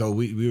 And so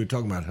we were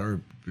talking about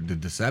her, the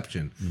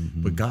deception,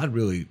 but God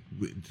really,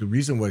 the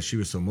reason why she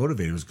was so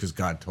motivated was because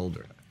God told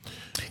her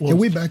that. Can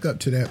we back up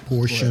to that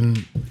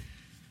portion?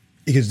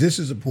 Because this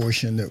is a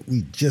portion that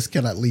we just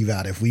cannot leave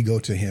out if we go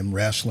to him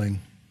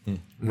wrestling.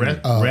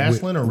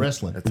 Wrestling or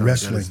wrestling?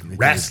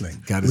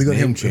 Wrestling. Got We his go to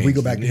him, name if we changed,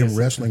 go back to didn't him he?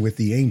 wrestling with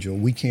the angel,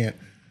 we can't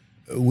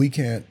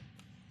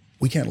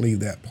leave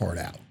that part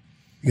out.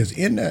 Because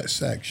in that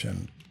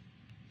section,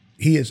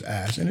 he is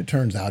asked, and it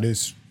turns out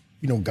it's,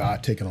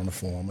 God taking on the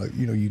form of,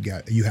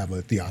 you have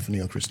a theophany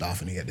or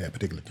Christophany at that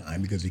particular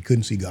time because he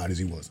couldn't see God as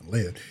he was and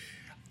lived.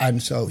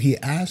 And so he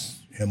asked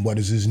him, what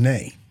is his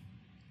name?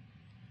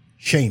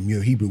 Shem,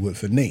 your Hebrew word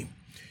for name.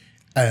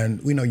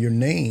 And we know your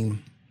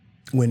name,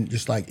 when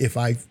just like if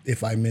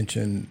I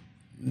mention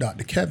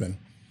Dr. Kevin,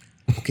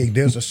 okay,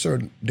 there's a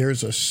certain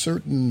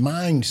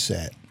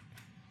mindset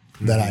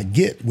that I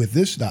get with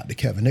this Dr.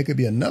 Kevin. There could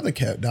be another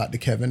Dr.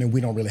 Kevin, and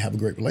we don't really have a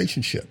great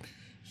relationship.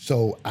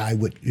 So I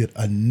would get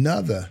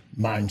another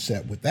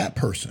mindset with that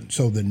person.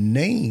 So the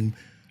name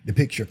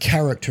depicts your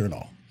character and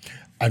all.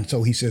 And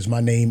so he says, my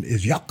name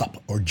is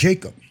Jacob or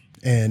Jacob.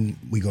 And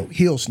we go,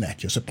 heel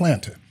snatcher,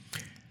 supplanter.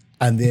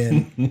 And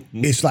then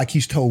it's like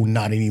he's told,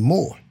 not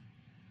anymore.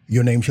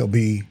 Your name shall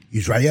be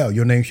Israel.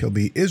 Your name shall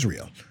be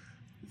Israel.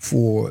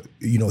 For,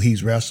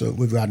 he's wrestled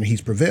with God and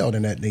he's prevailed.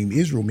 And that name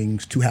Israel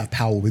means to have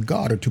power with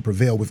God or to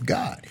prevail with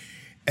God.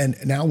 And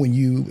now when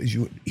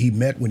he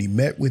met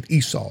with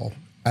Esau,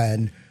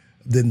 and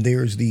then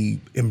there's the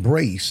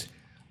embrace.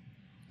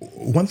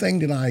 One thing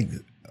that I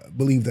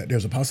believe that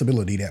there's a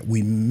possibility that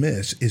we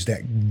miss is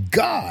that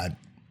God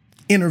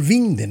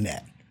intervened in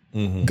that.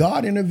 Mm-hmm.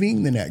 God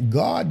intervened in that.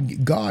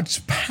 God's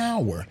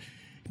power,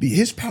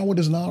 his power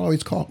does not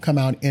always come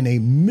out in a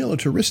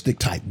militaristic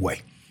type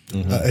way,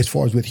 as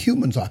far as with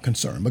humans are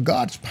concerned. But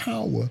God's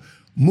power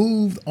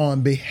moved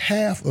on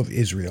behalf of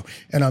Israel.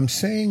 And I'm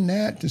saying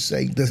that to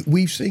say that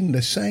we've seen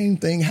the same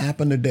thing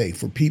happen today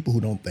for people who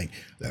don't think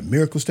that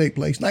miracles take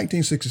place.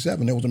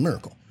 1967, there was a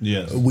miracle.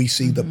 Yes. We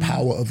see the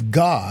power of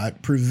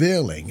God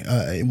prevailing.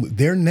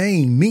 Their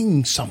name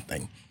means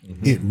something.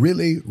 It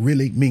really,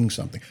 really means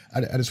something.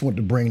 I just wanted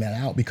to bring that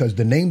out because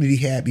the name that he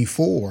had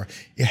before,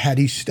 had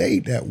he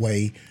stayed that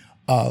way,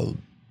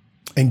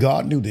 and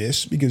God knew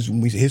this because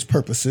his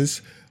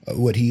purposes,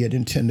 what he had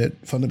intended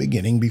from the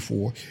beginning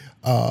before,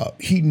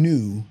 he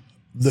knew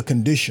the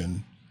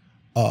condition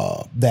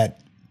that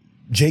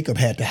Jacob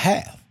had to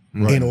have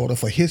in order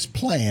for his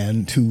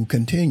plan to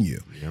continue.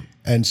 Yep.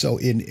 And so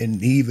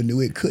and he even knew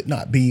it could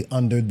not be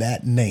under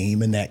that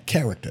name and that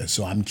character.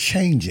 So I'm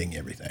changing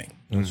everything.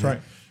 That's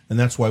right. And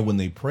that's why when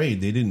they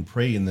prayed, they didn't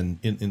pray in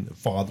the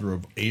father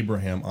of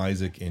Abraham,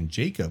 Isaac, and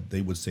Jacob.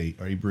 They would say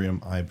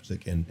Abraham,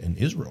 Isaac, and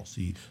Israel.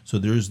 See, so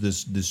there's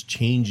this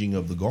changing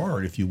of the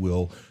guard, if you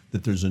will,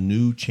 that there's a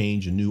new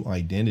change, a new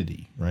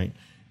identity, right?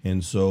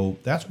 And so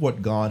that's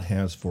what God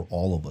has for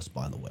all of us,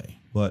 by the way.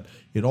 But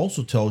it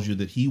also tells you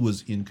that he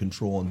was in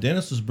control. And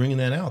Dennis is bringing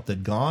that out,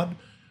 that God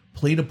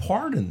played a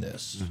part in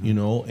this,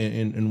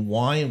 and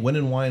why and when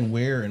and why and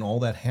where and all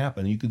that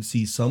happened. You could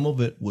see some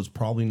of it was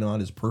probably not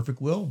his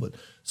perfect will, but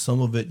some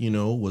of it,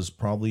 was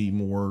probably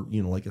more,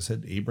 like I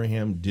said,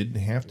 Abraham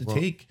didn't have to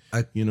take,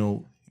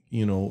 in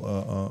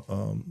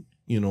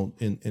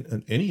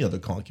any other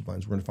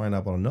concubines. We're going to find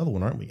out about another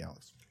one, aren't we,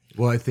 Alex?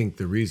 Well, I think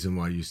the reason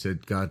why you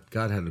said God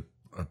had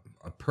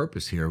a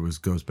purpose here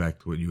goes back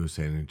to what you were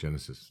saying in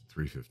Genesis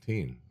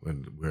 3:15,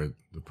 where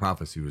the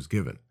prophecy was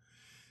given.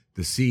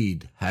 The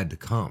seed had to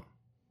come,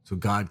 so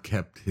God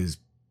kept his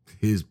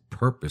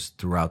purpose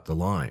throughout the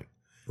line.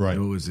 Right.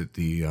 What was it?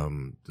 The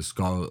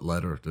scarlet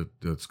letter,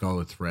 the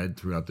scarlet thread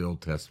throughout the Old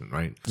Testament,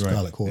 right?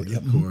 Scarlet cord,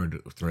 yep.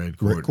 Cord, thread,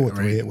 cord,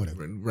 thread,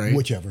 whatever. Right.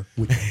 Whichever.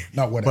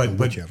 Not whatever,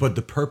 whichever. But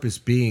the purpose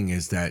being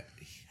is that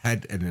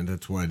and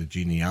that's why the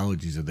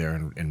genealogies are there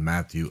in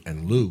Matthew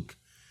and Luke,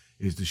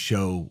 is to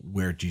show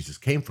where Jesus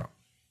came from,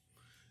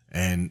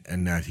 and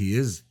that he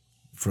is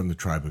from the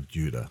tribe of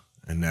Judah,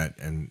 and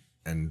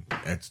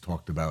that's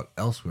talked about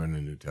elsewhere in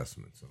the New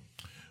Testament. So,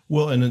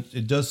 well, and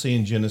it does say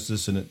in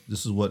Genesis, and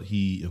this is what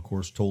he, of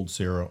course, told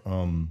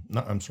Rebecca.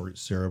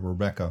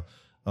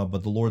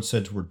 But the Lord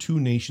said to her, 2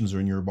 nations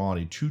are in your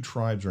body, 2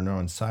 tribes are now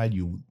inside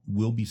you,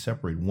 will be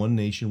separated. One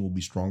nation will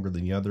be stronger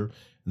than the other,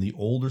 and the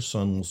older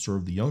son will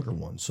serve the younger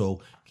one.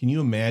 So can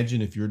you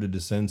imagine if you're the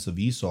descendants of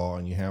Esau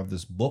and you have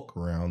this book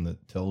around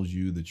that tells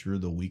you that you're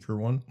the weaker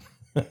one?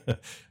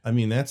 I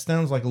mean, that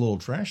sounds like a little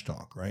trash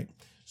talk, right?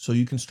 So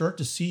you can start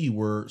to see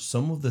where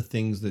some of the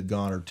things that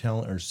God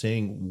are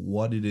saying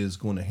what it is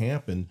going to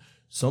happen,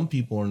 some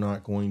people are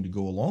not going to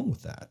go along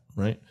with that,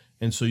 right?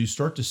 And so you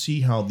start to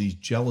see how these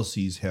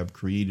jealousies have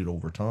created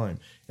over time.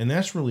 And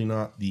that's really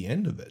not the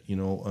end of it.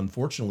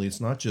 Unfortunately,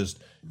 it's not just,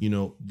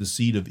 the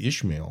seed of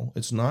Ishmael.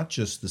 It's not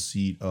just the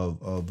seed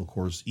of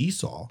course,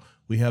 Esau.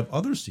 We have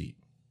other seed.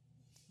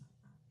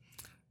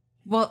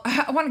 Well,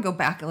 I want to go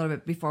back a little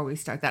bit before we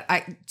start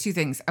that. Two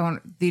things. I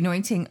want the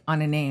anointing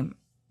on a name.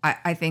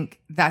 I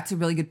think that's a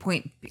really good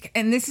point.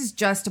 And this is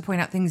just to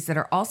point out things that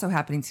are also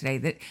happening today,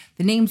 that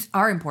the names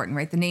are important,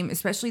 right? The name,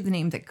 especially the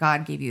name that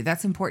God gave you,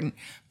 that's important.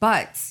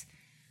 But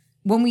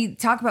when we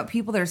talk about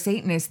people that are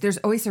Satanists, there's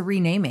always a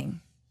renaming.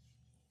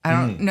 I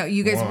don't know.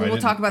 You guys, we'll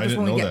talk about this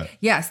when we get.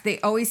 Yes,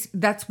 they always.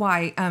 That's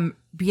why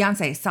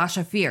Beyonce,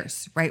 Sasha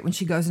Fierce, right? When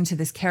she goes into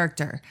this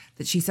character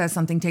that she says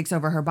something takes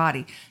over her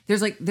body. There's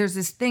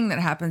this thing that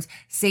happens.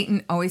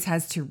 Satan always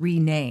has to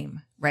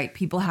rename, right?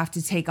 People have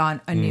to take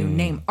on a new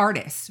name.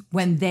 Artists,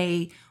 when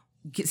they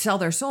sell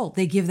their soul,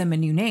 they give them a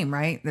new name,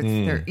 right? That's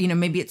their,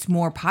 maybe it's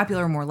more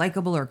popular, more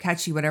likable, or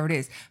catchy, whatever it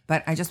is.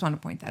 But I just want to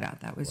point that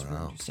out. That was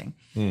really interesting.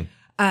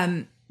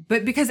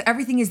 But because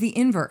everything is the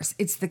inverse,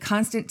 it's the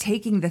constant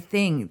taking the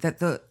thing that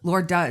the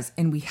Lord does.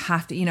 And we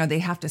have to, they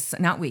have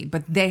to, not we,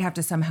 but they have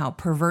to somehow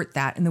pervert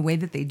that. And the way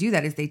that they do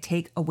that is they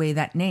take away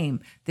that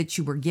name that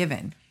you were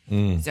given.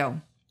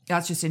 So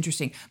that's just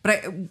interesting.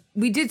 But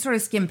we did sort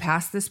of skim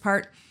past this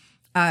part.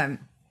 And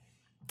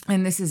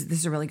this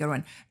is a really good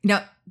one.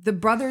 Now, the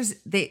brothers,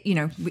 they,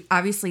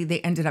 obviously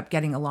they ended up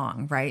getting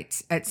along,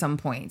 right? At some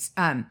points.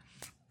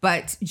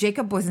 But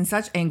Jacob was in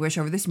such anguish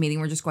over this meeting,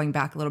 we're just going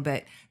back a little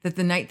bit, that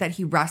the night that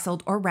he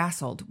wrestled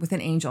with an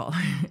angel.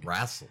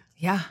 Wrestled.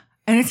 Yeah.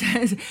 And it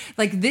says,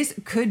 this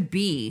could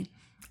be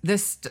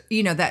this,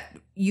 that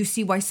you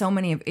see why so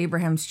many of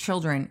Abraham's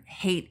children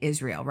hate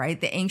Israel,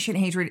 right? The ancient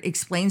hatred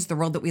explains the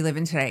world that we live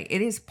in today.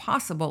 It is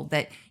possible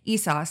that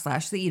Esau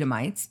 / the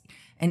Edomites,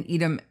 and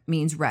Edom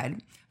means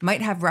red,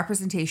 might have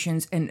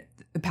representations in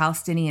the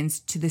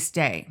Palestinians to this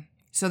day.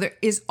 So there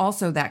is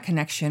also that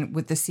connection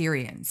with the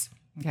Syrians.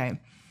 Okay.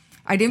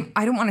 I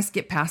don't want to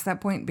skip past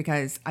that point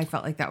because I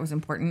felt like that was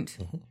important.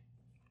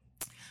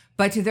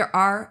 But there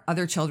are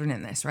other children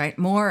in this, right?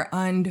 More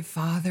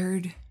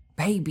unfathered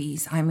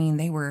babies. I mean,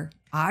 they were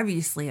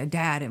obviously a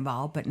dad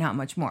involved, but not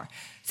much more.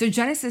 So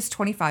Genesis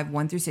 25,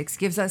 1-6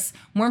 gives us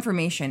more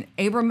information.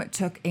 Abram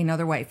took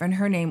another wife, and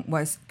her name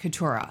was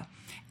Keturah.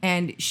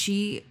 And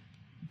she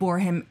bore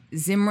him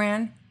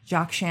Zimran,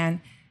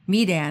 Jokshan,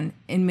 Medan,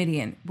 and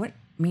Midian. What?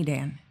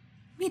 Medan.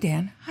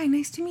 Medan. Hi,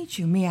 nice to meet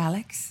you. Me,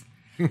 Alex.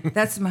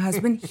 That's my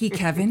husband. He,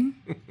 Kevin.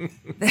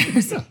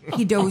 There's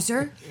he,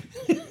 Dozier.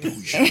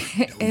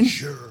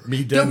 Dozier.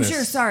 Me, Dennis.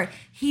 Dozier, sorry.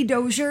 He,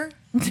 Dozier.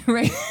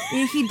 Right?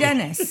 He,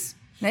 Dennis.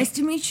 Nice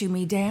to meet you,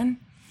 me, Dan.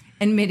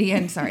 And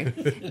Midian, sorry.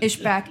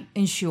 Ishbak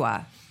and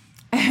Shua.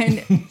 And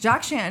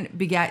Jokshan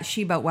begat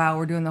Sheba. Wow,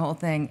 we're doing the whole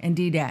thing. And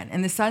Dedan.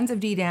 And the sons of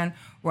Dedan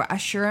were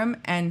Ashurim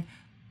and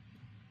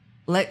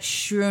what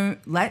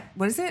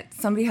is it?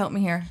 Somebody help me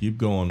here. Keep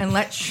going. And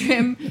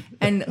Letshrim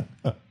and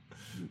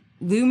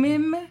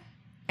Lumim.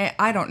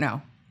 I don't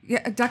know.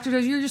 Yeah, Dr.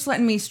 Dozier, you're just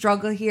letting me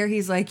struggle here.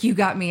 He's like, you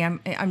got me.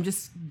 I'm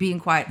just being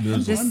quiet.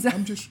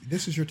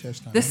 This is your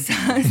test time. The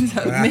sons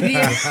of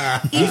Midian,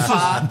 Ephah,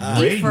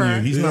 Ephah.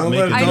 He's not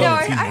making I know.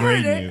 notes. I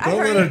heard it. Don't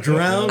let her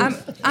drown.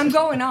 I'm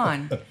going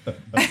on.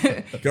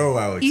 Go,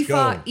 Alex.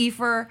 Ephah, go.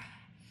 Ephah,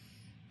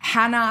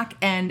 Hanok,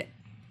 and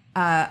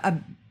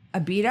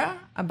Abida,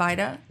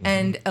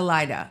 and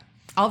Elida.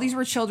 All these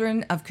were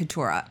children of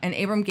Keturah, and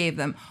Abram gave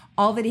them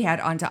all that he had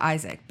unto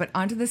Isaac. But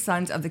unto the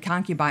sons of the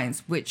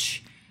concubines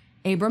which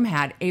Abram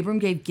had, Abram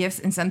gave gifts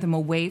and sent them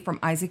away from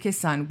Isaac his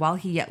son while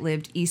he yet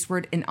lived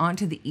eastward and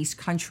onto the east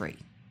country.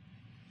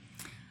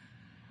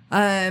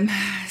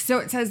 So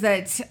it says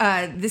that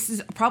this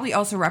is probably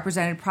also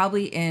represented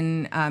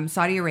in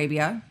Saudi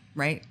Arabia,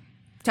 right?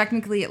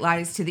 Technically, it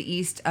lies to the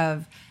east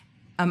of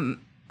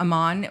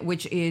Amman,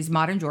 which is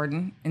modern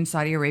Jordan in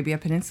Saudi Arabia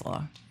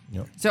Peninsula.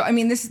 Yep. So, I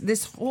mean,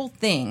 this whole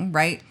thing,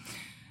 right,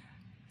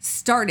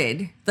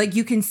 started,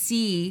 you can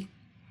see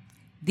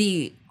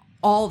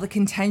all the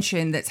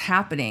contention that's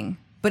happening,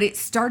 but it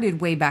started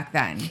way back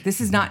then.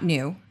 This is not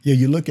new. Yeah,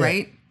 you look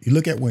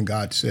at when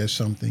God says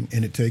something,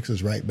 and it takes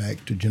us right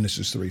back to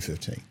Genesis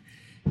 3:15.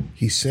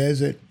 He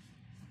says it,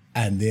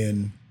 and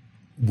then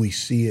we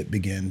see it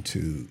begin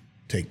to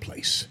take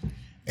place.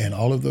 And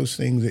all of those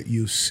things that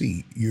you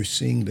see, you're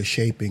seeing the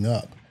shaping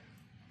up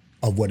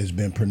of what has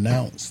been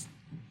pronounced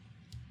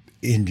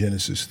in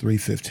Genesis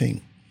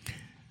 3:15.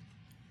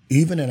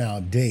 Even in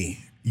our day,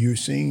 you're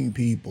seeing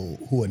people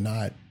who are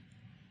not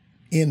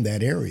in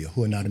that area,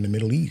 who are not in the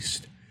Middle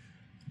East.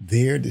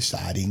 They're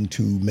deciding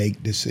to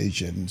make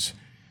decisions.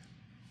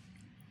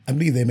 I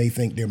believe they may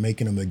think they're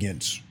making them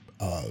against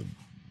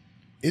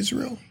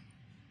Israel,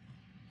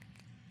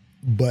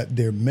 but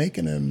they're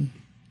making them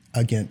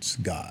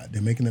against God.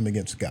 They're making them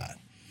against God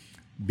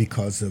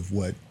because of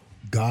what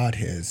God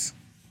has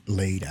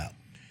laid out.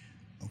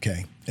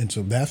 Okay, and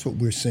so that's what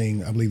we're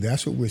seeing. I believe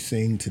that's what we're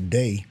seeing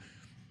today,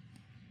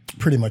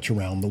 pretty much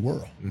around the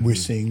world. Mm-hmm. We're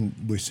seeing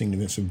the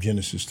events of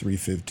Genesis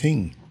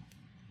 3:15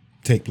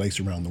 take place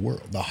around the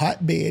world. The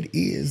hotbed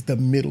is the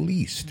Middle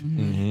East,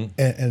 mm-hmm.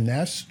 and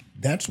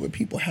that's what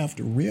people have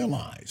to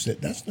realize,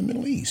 that's the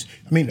Middle East.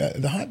 I mean,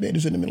 the hotbed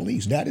is in the Middle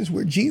East. That is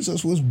where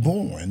Jesus was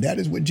born. That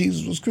is where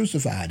Jesus was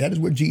crucified. That is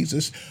where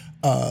Jesus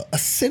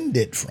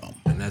ascended from.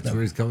 And that's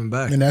where he's coming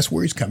back. And that's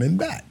where he's coming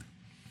back.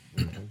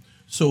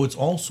 So it's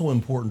also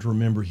important to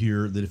remember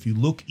here that if you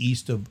look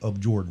east of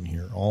Jordan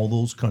here, all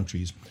those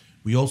countries,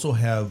 we also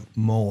have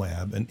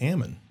Moab and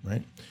Ammon,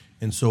 right?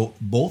 And so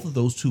both of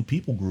those two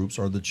people groups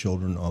are the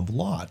children of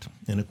Lot.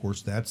 And of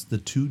course, that's the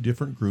two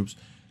different groups,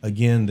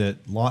 again,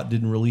 that Lot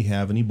didn't really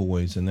have any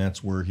boys, and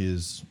that's where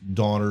his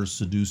daughters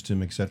seduced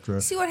him, etc.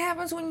 See what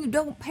happens when you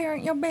don't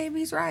parent your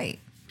babies right.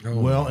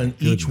 Well,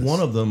 and each one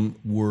of them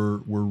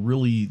were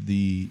really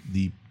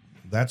the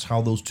that's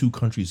how those two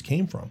countries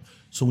came from.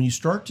 So when you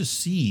start to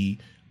see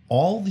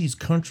all these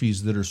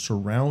countries that are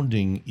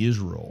surrounding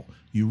Israel,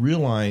 you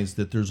realize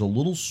that there's a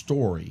little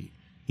story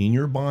in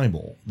your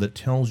Bible that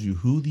tells you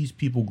who these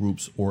people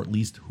groups, or at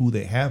least who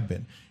they have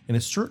been. And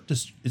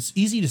it's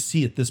easy to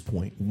see at this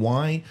point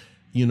why,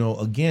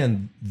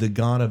 again, the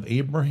God of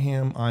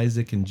Abraham,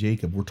 Isaac, and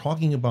Jacob, we're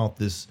talking about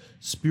this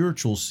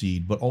spiritual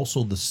seed, but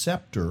also the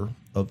scepter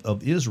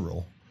of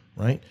Israel,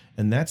 right?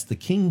 And that's the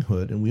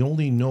kinghood. And we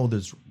only know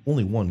there's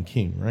only one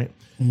king, right?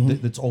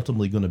 That's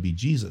ultimately going to be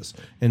Jesus.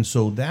 And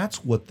so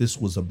that's what this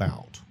was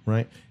about,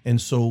 right?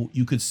 And so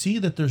you could see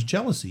that there's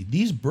jealousy.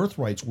 These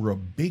birthrights were a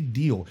big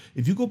deal.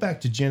 If you go back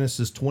to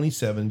Genesis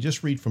 27,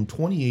 just read from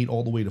 28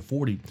 all the way to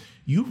 40,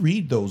 you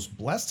read those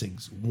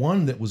blessings,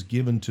 one that was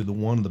given to the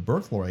one of the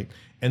birthright,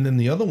 and then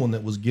the other one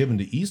that was given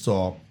to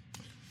Esau.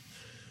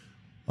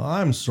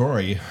 I'm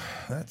sorry,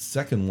 that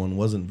second one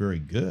wasn't very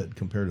good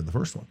compared to the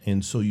first one.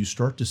 And so you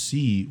start to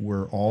see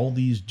where all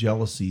these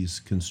jealousies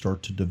can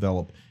start to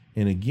develop.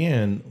 And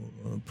again,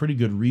 a pretty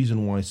good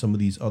reason why some of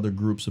these other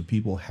groups of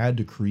people had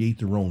to create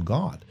their own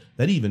God.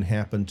 That even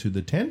happened to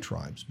the 10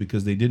 tribes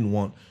because they didn't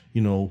want,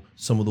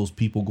 some of those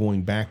people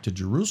going back to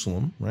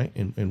Jerusalem, right,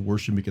 and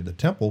worshiping at the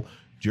temple.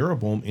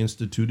 Jeroboam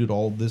instituted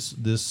all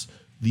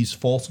these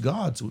false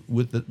gods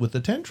with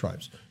the 10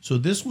 tribes. So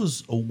this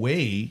was a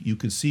way you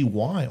could see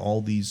why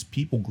all these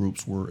people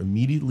groups were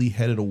immediately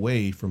headed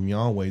away from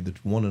Yahweh, the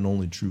one and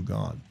only true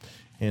God,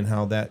 and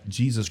how that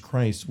Jesus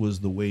Christ was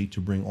the way to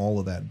bring all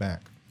of that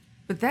back.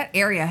 But that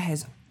area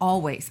has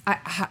always,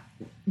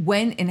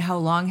 when and how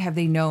long have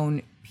they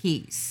known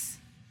peace,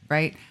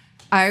 right?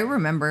 I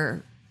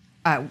remember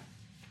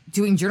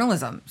doing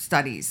journalism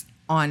studies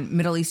on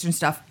Middle Eastern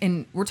stuff,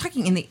 and we're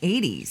talking in the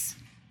 80s.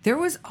 There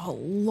was a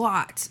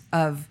lot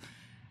of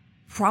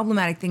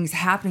problematic things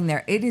happening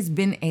there. It has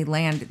been a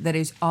land that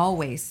has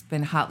always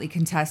been hotly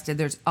contested.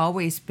 There's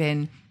always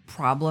been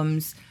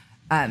problems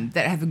that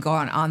have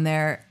gone on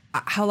there.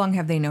 How long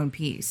have they known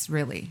peace,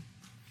 really?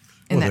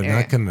 We're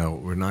not going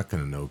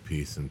to know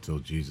peace until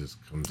Jesus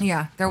comes.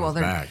 Yeah, comes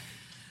back.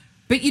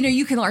 But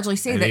you can largely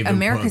say that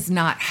America's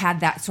not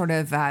had that sort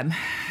of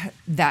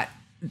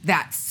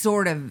that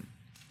sort of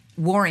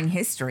warring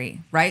history,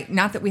 right?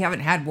 Not that we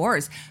haven't had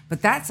wars,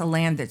 but that's a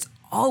land that's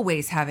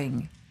always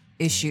having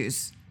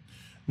issues.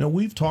 Now,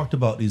 we've talked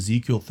about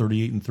Ezekiel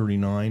 38 and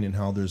 39 and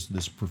how there's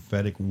this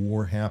prophetic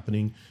war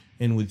happening,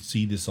 and we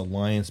see this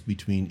alliance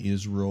between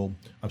Israel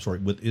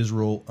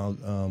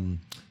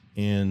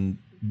and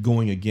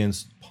going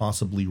against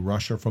possibly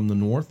Russia from the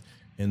north,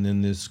 and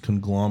then this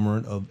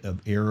conglomerate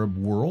of Arab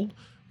world.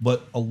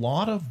 But a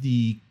lot of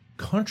the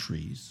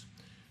countries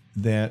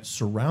that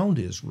surround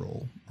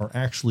Israel are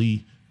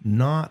actually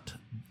not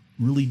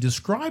really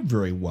described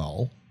very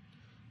well,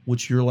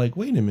 which you're like,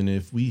 wait a minute,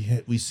 if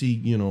we see,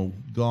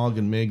 Gog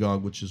and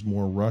Magog, which is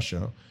more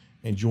Russia,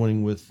 and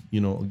joining with,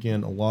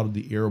 again, a lot of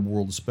the Arab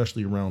world,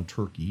 especially around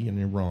Turkey and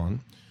Iran,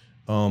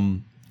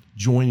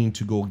 joining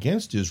to go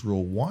against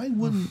Israel, why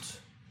wouldn't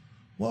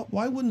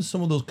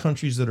some of those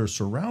countries that are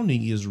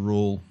surrounding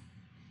Israel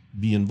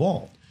be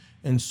involved?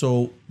 And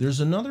so there's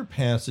another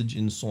passage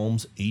in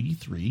Psalms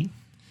 83.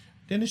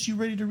 Dennis, you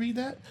ready to read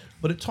that?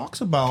 But it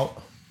talks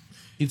about,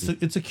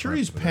 it's a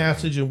curious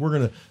passage, and we're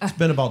going to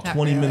spend about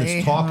 20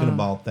 minutes talking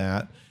about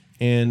that,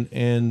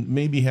 and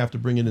maybe have to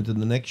bring it into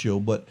the next show.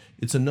 But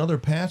it's another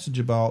passage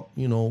about,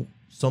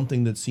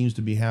 something that seems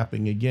to be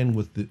happening again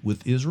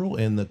with Israel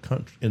and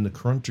the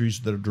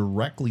countries that are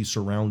directly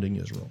surrounding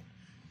Israel.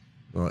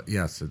 Well,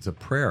 yes, it's a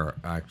prayer,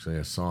 actually,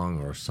 a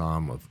song or a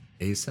psalm of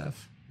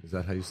Asaph. Is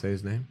that how you say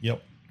his name?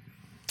 Yep.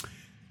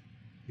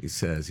 He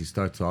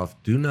starts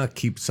off, "Do not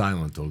keep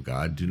silent, O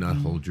God. Do not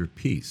hold your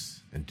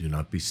peace, and do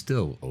not be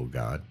still, O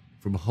God.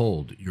 For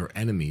behold, your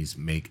enemies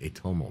make a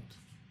tumult,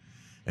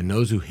 and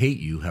those who hate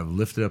you have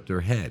lifted up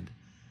their head.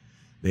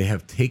 They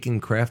have taken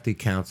crafty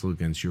counsel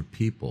against your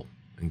people,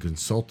 and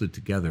consulted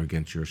together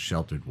against your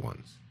sheltered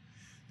ones.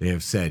 They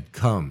have said,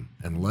 'Come,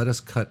 and let us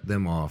cut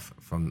them off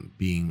from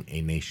being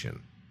a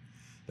nation,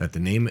 that the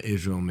name of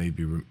Israel may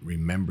be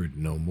remembered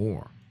no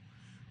more.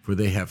 For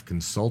they have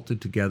consulted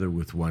together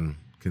with one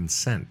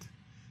consent.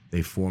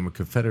 They form a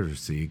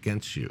confederacy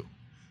against you,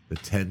 the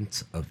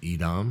tents of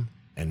Edom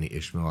and the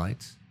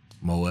Ishmaelites,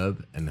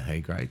 Moab and the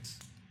Hagrites,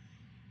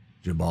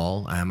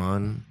 Jabal,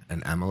 Ammon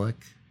and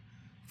Amalek,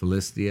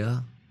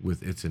 Philistia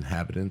with its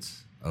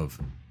inhabitants of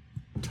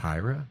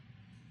Tyre.'"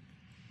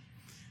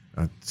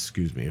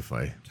 Excuse me if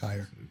I...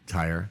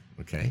 Tyre,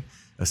 okay.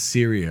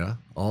 "Assyria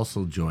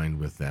also joined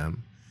with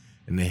them,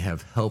 and they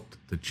have helped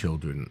the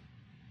children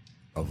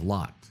of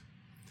Lot.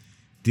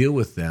 Deal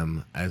with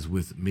them as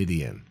with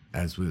Midian,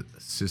 as with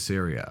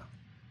Sisera,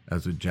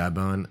 as with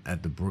Jabin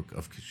at the brook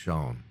of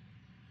Kishon,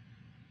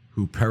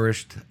 who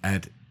perished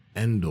at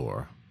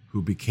Endor,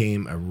 who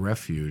became a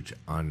refuge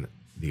on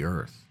the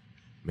earth.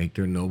 Make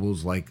their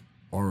nobles like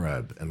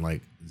Oreb and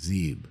like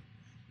Zeb.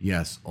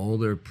 Yes, all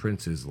their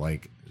princes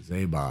like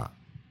Zebah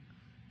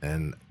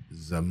and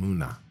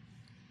Zalmunna,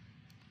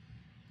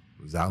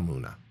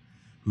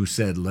 who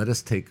said, let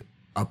us take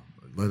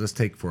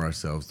for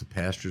ourselves the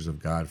pastures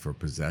of God for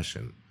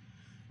possession.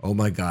 Oh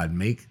my God,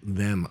 make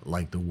them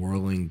like the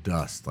whirling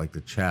dust, like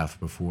the chaff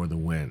before the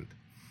wind.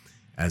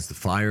 As the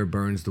fire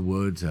burns the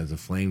woods, as the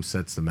flame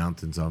sets the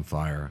mountains on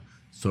fire,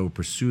 so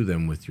pursue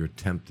them with your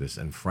tempest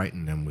and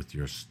frighten them with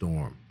your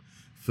storm.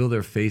 Fill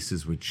their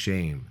faces with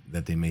shame,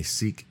 that they may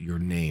seek your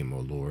name, O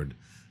Lord.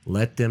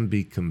 Let them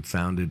be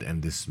confounded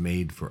and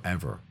dismayed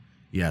forever.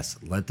 Yes,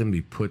 let them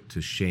be put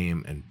to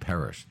shame and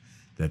perish,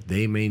 that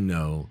they may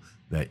know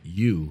that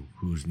you,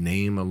 whose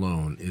name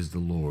alone is the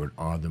Lord,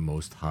 are the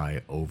Most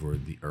High over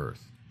the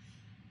earth.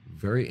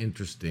 Very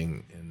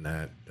interesting in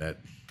that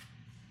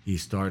he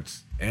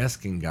starts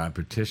asking God,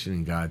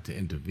 petitioning God to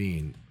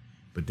intervene,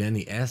 but then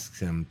he asks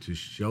him to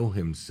show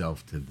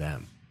himself to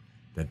them,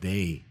 that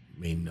they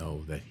may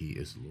know that he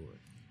is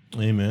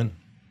Lord. Amen.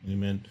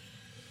 Amen.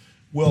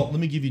 Well, let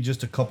me give you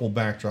just a couple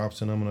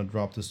backdrops, and I'm going to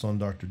drop this on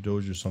Dr.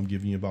 Dozier, so I'm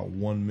giving you about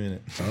 1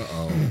 minute.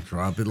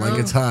 Drop it like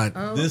it's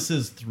hot. This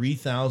is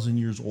 3,000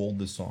 years old,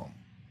 this psalm,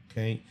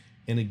 okay?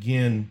 And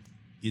again,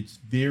 it's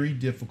very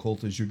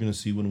difficult, as you're going to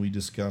see when we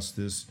discuss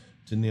this,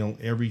 to nail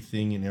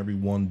everything and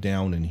everyone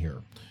down in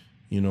here.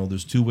 You know,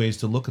 there's two ways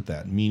to look at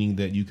that, meaning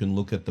that you can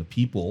look at the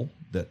people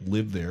that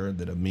live there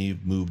that may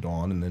have moved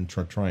on and then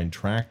try and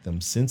track them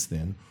since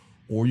then,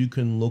 or you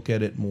can look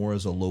at it more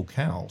as a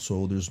locale.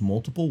 So there's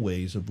multiple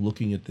ways of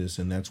looking at this,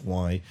 and that's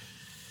why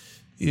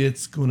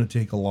it's going to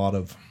take a lot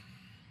of,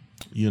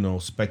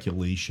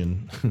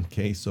 speculation.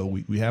 Okay, so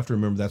we have to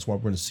remember that's why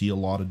we're going to see a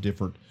lot of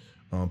different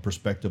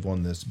perspective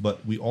on this.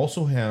 But we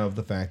also have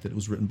the fact that it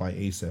was written by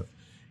Asaph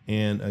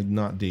and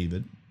not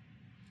David.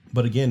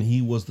 But again,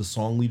 he was the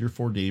song leader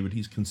for David.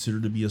 He's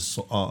considered to be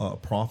a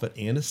prophet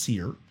and a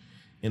seer.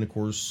 And of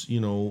course,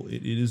 it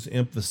is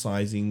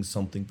emphasizing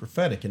something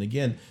prophetic. And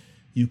again,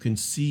 you can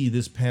see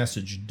this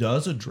passage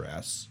does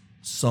address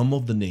some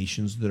of the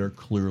nations that are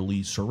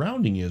clearly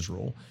surrounding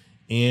Israel.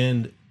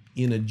 And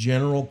in a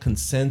general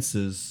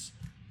consensus,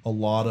 a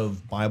lot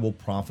of Bible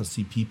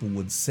prophecy people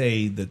would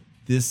say that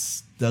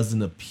this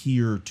doesn't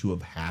appear to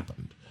have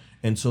happened.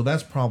 And so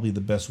that's probably the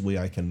best way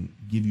I can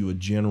give you a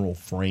general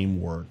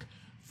framework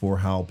for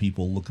how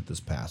people look at this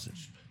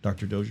passage.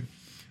 Dr. Dozier?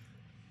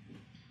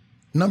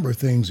 Number of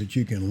things that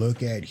you can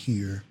look at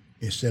here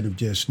instead of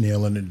just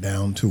nailing it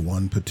down to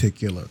one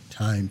particular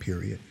time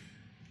period.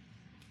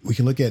 We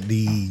can look at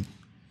the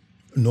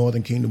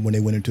Northern Kingdom when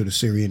they went into the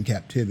Syrian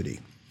captivity.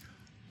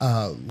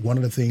 One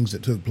of the things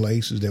that took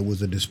place is there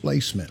was a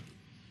displacement.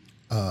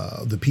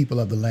 The people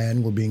of the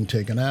land were being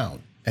taken out,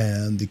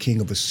 and the king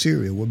of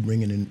Assyria was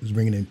bringing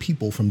in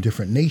people from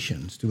different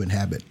nations to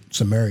inhabit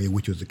Samaria,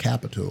 which was the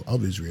capital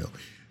of Israel.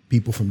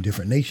 People from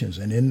different nations,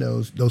 and in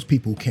those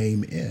people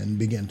came in,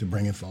 began to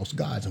bring in false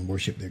gods and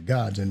worship their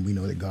gods, and we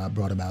know that God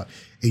brought about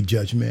a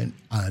judgment.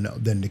 And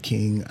then the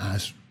king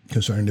asked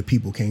concerning the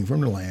people came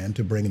from the land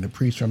to bring in the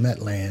priests from that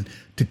land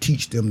to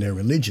teach them their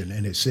religion,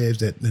 and it says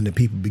that then the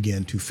people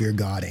began to fear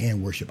God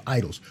and worship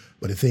idols.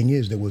 But the thing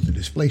is, there was a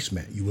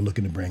displacement. You were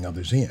looking to bring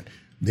others in.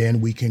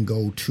 Then we can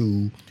go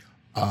to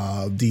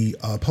the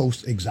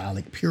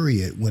post-exilic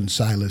period when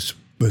Cyrus,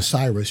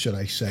 should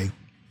I say,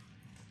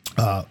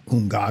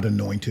 whom God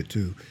anointed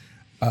to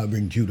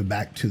bring Judah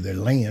back to their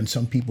land.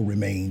 Some people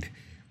remained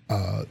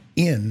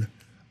in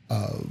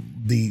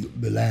the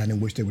land in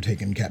which they were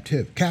taken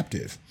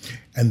captive.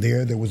 And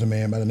there was a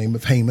man by the name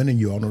of Haman, and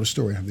you all know the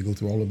story. I have to go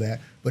through all of that.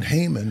 But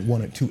Haman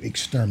wanted to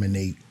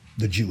exterminate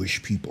the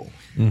Jewish people.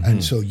 Mm-hmm.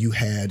 And so you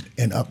had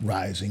an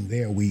uprising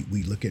there. We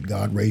look at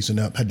God raising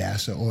up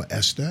Hadassah or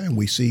Esther, and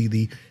we see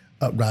the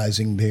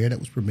uprising there that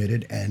was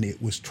permitted, and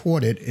it was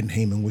thwarted, and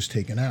Haman was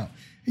taken out.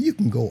 And you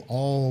can go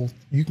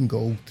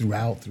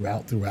throughout.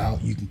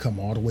 You can come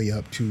all the way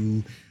up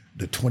to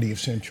the 20th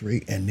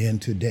century and then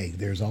today.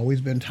 There's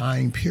always been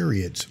time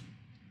periods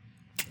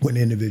when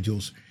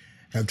individuals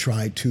have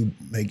tried to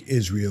make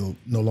Israel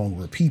no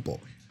longer a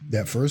people.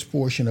 That first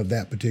portion of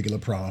that particular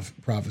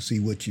prophecy,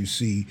 what you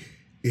see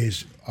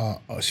is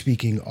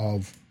speaking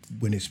of,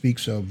 when it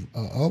speaks of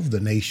the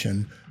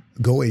nation,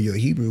 Goy, your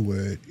Hebrew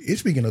word, it's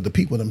speaking of the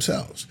people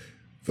themselves.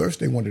 First,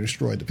 they want to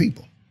destroy the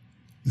people.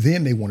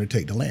 Then they want to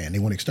take the land. They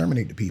want to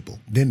exterminate the people.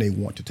 Then they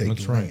want to take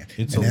the land.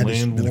 It's and a that land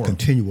has been war. A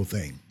continual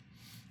thing.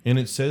 And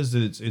it says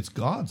that it's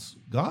God's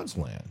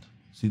land.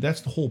 See,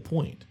 that's the whole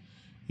point.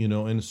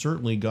 And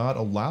certainly God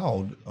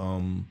allowed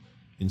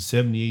in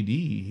 70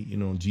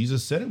 AD,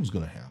 Jesus said it was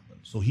going to happen.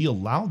 So he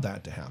allowed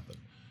that to happen.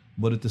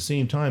 But at the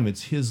same time,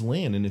 it's his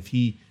land. And if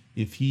he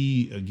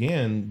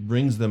again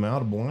brings them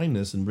out of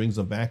blindness and brings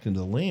them back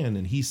into the land,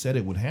 and he said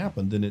it would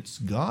happen, then it's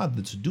God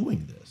that's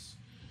doing this.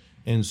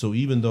 And so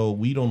even though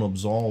we don't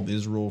absolve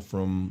Israel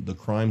from the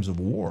crimes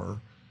of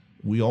war,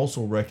 we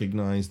also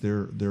recognize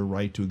their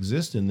right to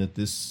exist, and that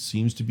this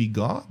seems to be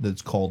God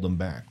that's called them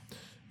back.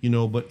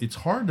 But it's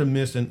hard to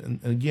miss. And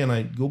again,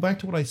 I go back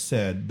to what I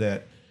said,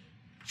 that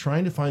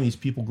trying to find these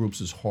people groups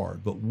is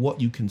hard. But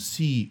what you can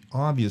see,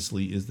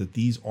 obviously, is that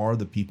these are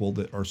the people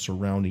that are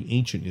surrounding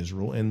ancient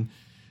Israel. And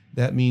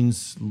that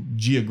means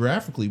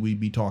geographically, we'd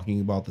be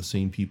talking about the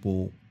same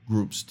people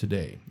groups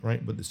today,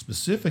 right? But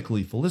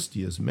specifically,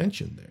 Philistia is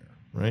mentioned there,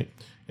 right?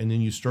 And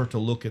then you start to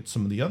look at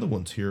some of the other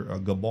ones here,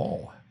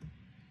 Gabal,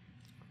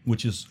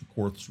 which is, of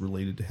course,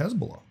 related to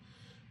Hezbollah.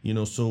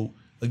 So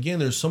again,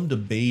 there's some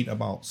debate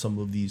about some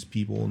of these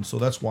people, and so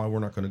that's why we're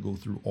not going to go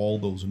through all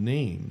those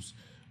names.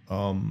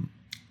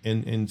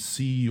 And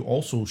see, you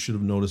also should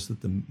have noticed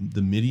that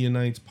the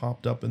Midianites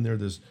popped up in there.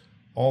 There's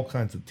all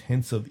kinds of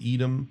tents of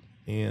Edom,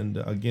 and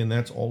again,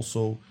 that's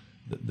also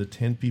the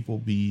tent people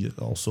be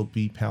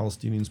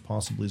Palestinians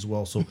possibly as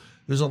well. So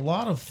there's a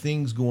lot of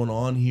things going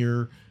on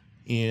here,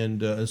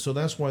 and so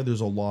that's why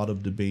there's a lot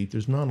of debate.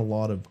 There's not a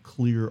lot of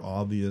clear,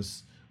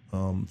 obvious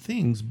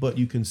things, but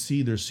you can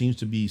see there seems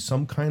to be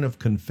some kind of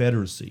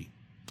confederacy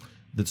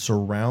that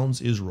surrounds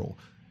Israel.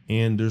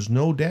 And there's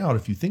no doubt,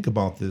 if you think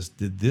about this,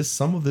 did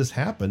some of this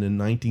happen in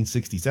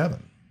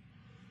 1967?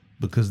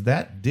 Because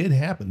that did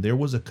happen. There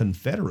was a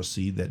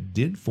confederacy that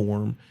did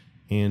form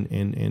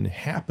and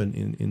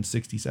happen in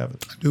 67.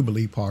 I do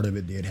believe part of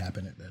it did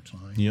happen at that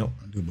time. Yep.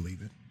 I do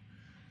believe it.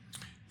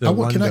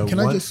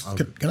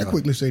 Can I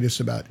quickly say this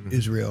about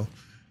Israel?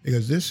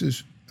 Because this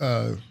is,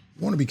 I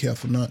want to be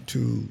careful not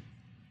to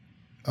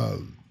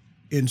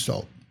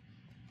insult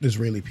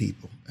Israeli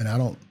people. And I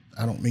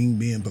don't mean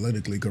being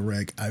politically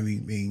correct. I mean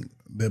being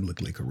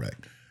biblically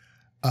correct.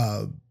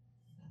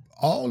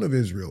 All of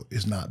Israel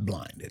is not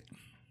blinded.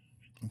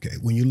 Okay,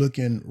 when you look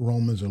in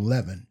Romans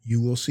 11,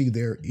 you will see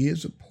there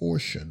is a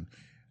portion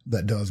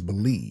that does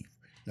believe.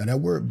 Now,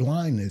 that word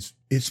blindness,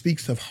 it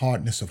speaks of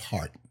hardness of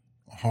heart,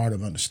 a heart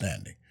of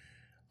understanding.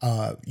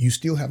 You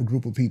still have a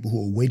group of people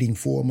who are waiting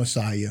for a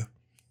Messiah,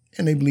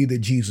 and they believe that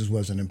Jesus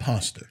was an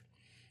imposter.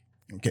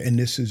 Okay, and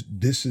this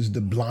is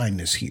the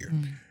blindness here.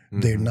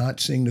 Mm-hmm. They're not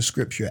seeing the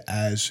scripture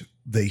as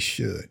they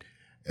should.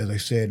 As I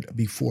said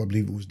before, I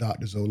believe it was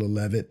Dr. Zola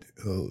Levitt,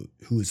 who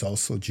is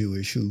also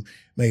Jewish, who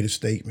made a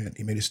statement.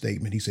 He made a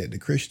statement. He said the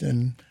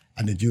Christian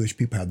and the Jewish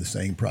people have the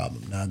same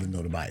problem. Neither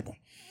know the Bible.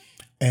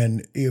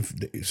 And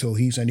he's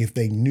saying if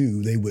they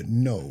knew, they would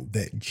know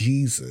that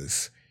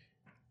Jesus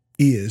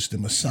is the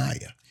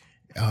Messiah.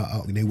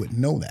 They would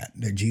know that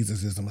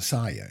Jesus is the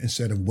Messiah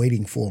instead of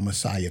waiting for a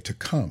Messiah to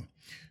come.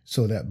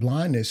 So that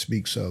blindness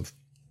speaks of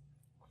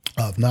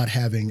not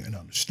having an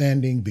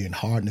understanding, being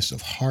hardness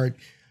of heart,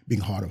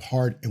 being hard of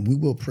heart. And we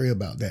will pray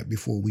about that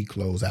before we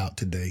close out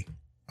today.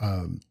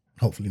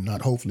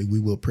 Hopefully, we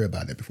will pray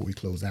about that before we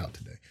close out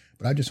today.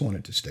 But I just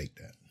wanted to state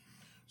that.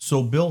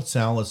 So Bill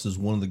Salas is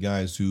one of the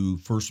guys who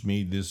first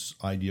made this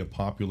idea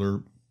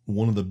popular.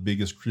 One of the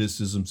biggest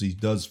criticisms, he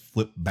does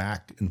flip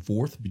back and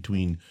forth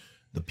between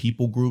the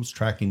people groups,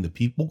 tracking the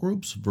people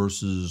groups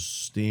versus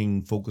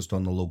staying focused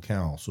on the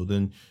locale. So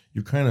then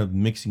you're kind of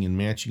mixing and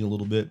matching a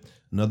little bit.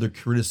 Another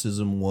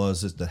criticism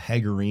was that the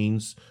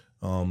Hagarenes,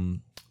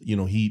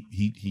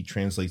 he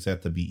translates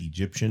that to be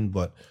Egyptian,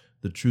 but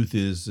the truth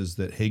is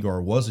that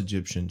Hagar was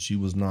Egyptian. She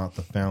was not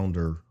the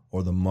founder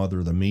or the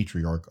mother, the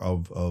matriarch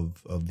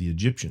of the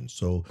Egyptians.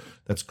 So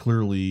that's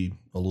clearly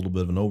a little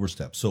bit of an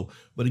overstep. So,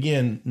 but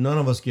again, none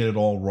of us get it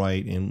all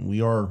right, and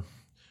we are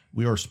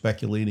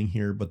speculating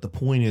here. But the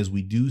point is,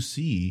 we do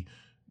see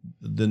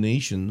the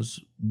nations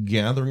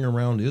gathering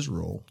around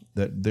Israel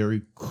that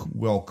very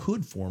well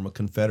could form a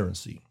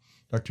confederacy.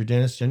 Dr.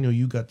 Dennis, I know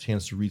you got a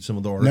chance to read some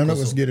of the articles. None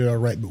of us get it all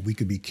right, but we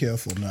could be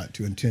careful not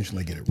to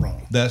intentionally get it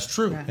wrong. That's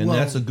true, and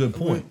that's a good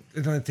point.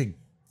 And I think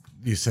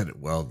you said it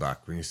well,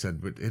 Doc, when you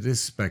said, but it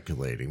is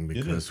speculating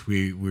because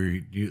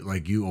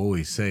like you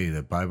always say,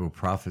 that Bible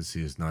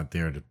prophecy is not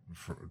there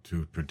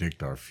to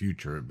predict our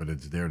future, but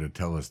it's there to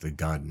tell us that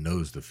God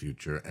knows the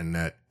future,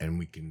 and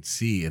we can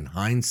see in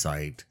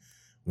hindsight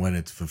when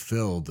it's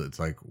fulfilled. It's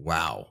like,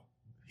 wow,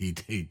 he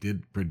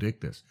did predict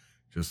this,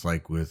 just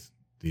like with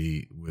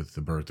the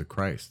birth of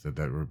Christ, that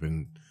there have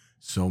been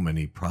so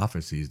many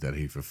prophecies that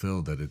he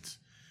fulfilled that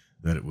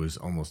it was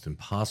almost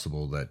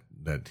impossible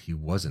that he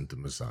wasn't the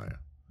Messiah.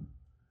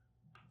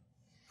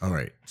 All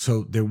right.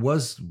 So there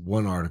was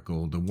one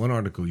article. The one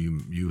article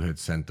you had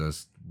sent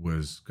us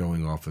was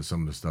going off of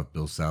some of the stuff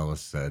Bill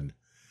Salas said.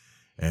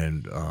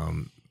 And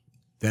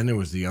then there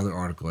was the other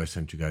article I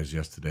sent you guys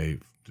yesterday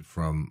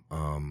from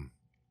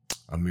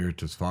Amir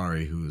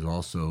Tesfari, who is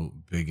also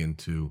big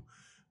into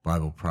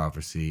Bible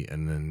prophecy.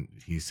 And then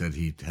he said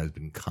he has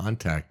been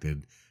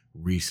contacted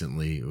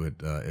recently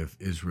with if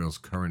Israel's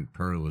current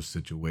perilous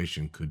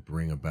situation could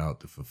bring about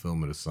the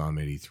fulfillment of Psalm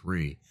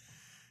 83.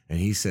 And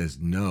he says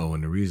no,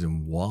 and the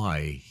reason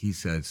why, he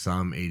said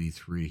Psalm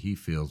 83, he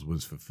feels,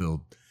 was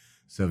fulfilled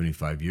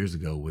 75 years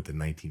ago with the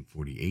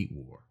 1948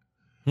 war.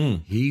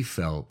 He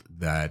felt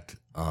that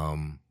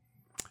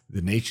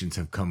the nations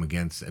have come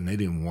against, and they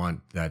didn't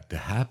want that to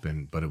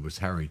happen, but it was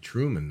Harry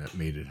Truman that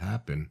made it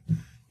happen.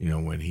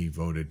 when he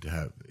voted to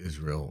have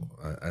Israel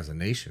as a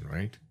nation,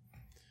 right?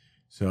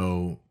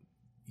 So,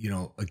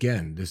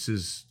 again, this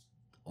is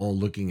all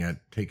looking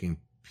at taking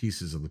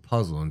pieces of the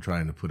puzzle and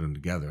trying to put them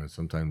together. And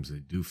sometimes they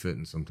do fit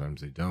and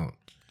sometimes they don't.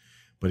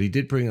 But he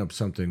did bring up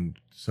something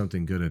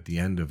good at the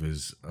end of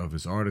his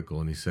article.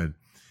 And he said,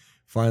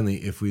 finally,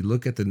 if we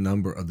look at the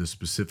number of the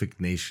specific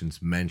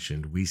nations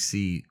mentioned, we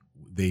see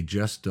they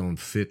just don't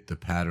fit the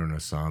pattern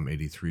of Psalm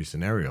 83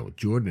 scenario.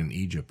 Jordan and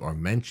Egypt are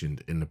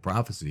mentioned in the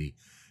prophecy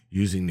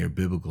using their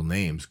biblical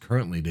names.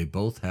 Currently, they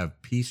both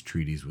have peace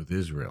treaties with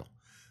Israel.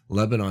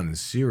 Lebanon and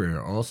Syria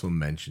are also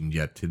mentioned,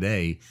 yet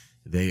today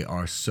they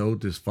are so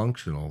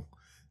dysfunctional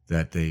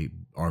that they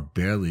are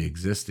barely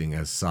existing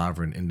as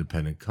sovereign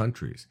independent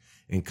countries.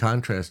 In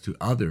contrast to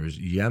others,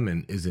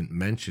 Yemen isn't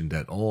mentioned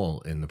at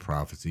all in the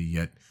prophecy,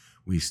 yet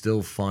we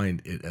still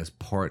find it as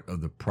part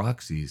of the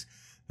proxies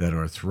that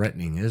are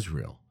threatening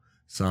Israel.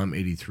 Psalm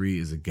 83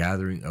 is a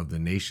gathering of the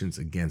nations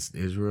against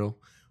Israel.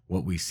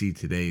 What we see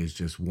today is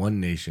just one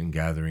nation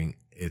gathering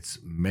its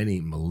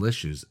many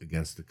militias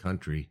against the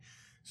country.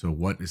 So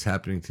what is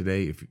happening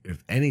today,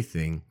 if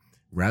anything,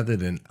 rather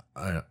than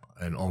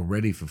an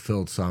already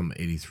fulfilled Psalm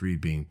 83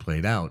 being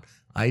played out,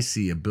 I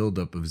see a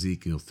buildup of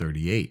Ezekiel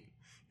 38.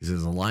 He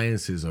says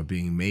alliances are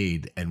being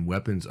made and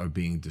weapons are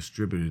being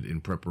distributed in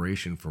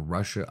preparation for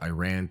Russia,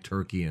 Iran,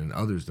 Turkey, and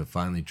others to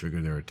finally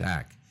trigger their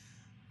attack.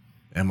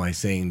 Am I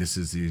saying this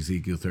is the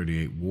Ezekiel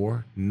 38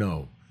 war?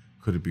 No.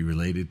 Could it be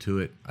related to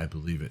it? I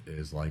believe it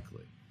is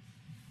likely.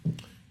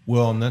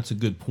 Well, and that's a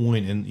good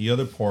point. And the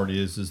other part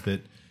is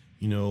that,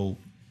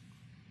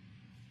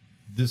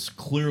 this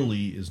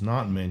clearly is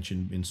not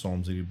mentioned in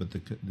Psalms 80, but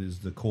there's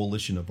the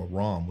coalition of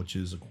Aram, which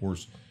is, of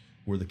course,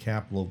 where the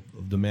capital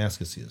of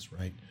Damascus is,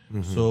 right?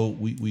 Mm-hmm. So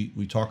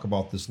we talk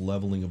about this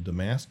leveling of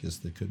Damascus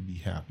that could be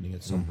happening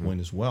at some point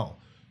as well.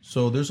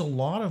 So there's a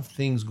lot of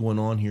things going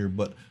on here,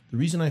 but the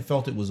reason I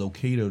felt it was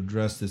okay to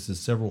address this is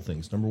several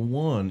things. Number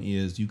one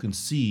is you can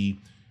see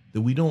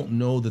that we don't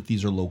know that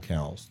these are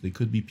locales. They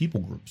could be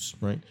people groups,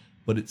 right?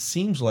 But it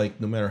seems like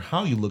no matter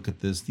how you look at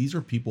this, these are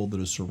people that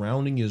are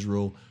surrounding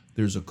Israel.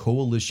 There's a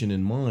coalition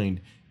in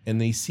mind, and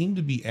they seem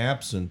to be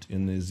absent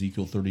in the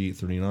Ezekiel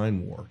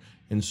 38-39 war.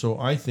 And so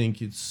I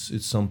think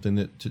it's something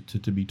that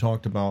to be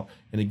talked about.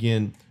 And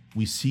again,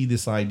 we see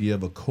this idea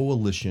of a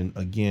coalition,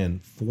 again,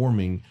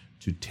 forming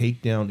to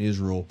take down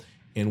Israel.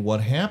 And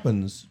what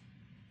happens,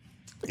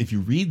 if you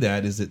read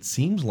that, is it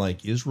seems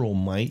like Israel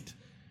might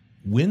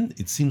win.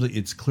 It seems like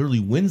it's clearly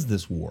wins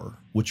this war,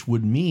 which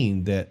would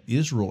mean that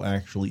Israel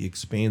actually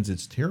expands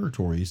its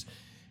territories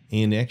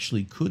and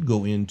actually could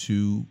go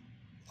into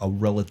a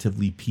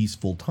relatively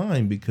peaceful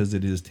time because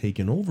it has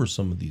taken over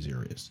some of these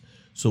areas.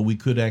 So we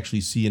could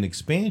actually see an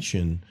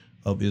expansion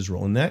of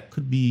Israel. And that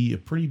could be a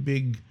pretty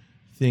big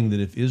thing, that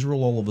if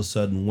Israel all of a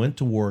sudden went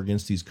to war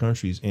against these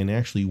countries and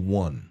actually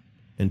won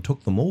and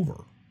took them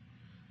over,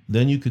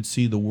 then you could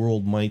see the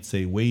world might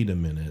say, wait a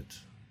minute,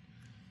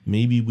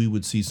 maybe we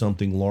would see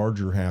something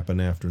larger happen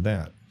after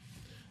that.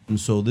 And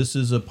so this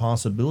is a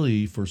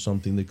possibility for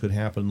something that could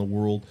happen in the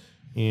world,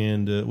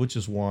 and which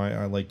is why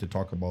I like to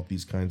talk about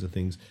these kinds of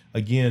things.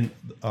 Again,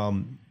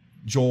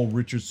 Joel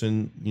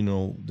Richardson,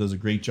 does a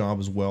great job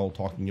as well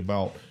talking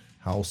about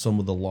how some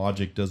of the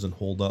logic doesn't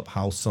hold up,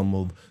 how some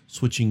of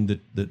switching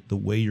the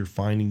way you're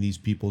finding these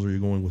peoples, or you're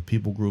going with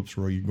people groups,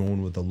 or you're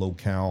going with a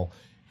locale.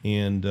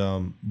 And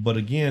but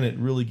again, it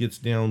really gets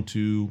down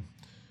to,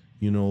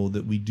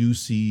 that we do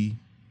see,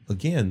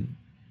 again,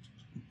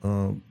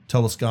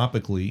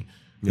 telescopically,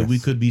 that we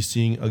could be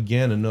seeing,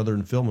 again, another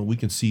fulfillment. We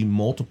can see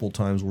multiple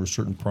times where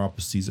certain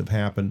prophecies have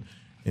happened.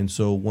 And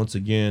so, once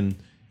again,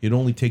 it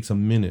only takes a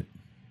minute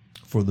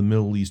for the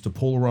Middle East to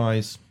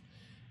polarize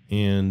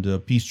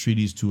and peace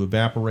treaties to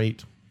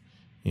evaporate.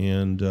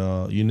 And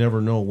you never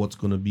know what's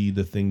going to be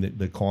the thing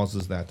that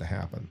causes that to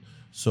happen.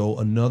 So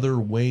another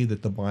way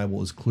that the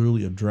Bible is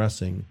clearly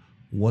addressing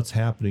what's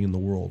happening in the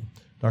world.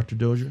 Dr.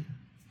 Dozier?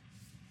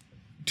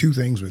 Two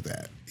things with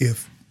that.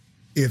 If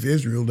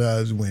Israel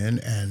does win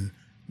and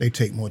they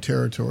take more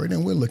territory,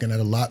 then we're looking at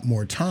a lot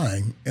more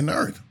time in the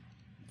earth,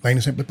 plain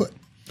and simply put.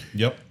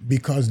 Yep.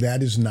 Because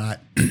that is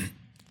not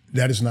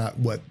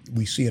what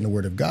we see in the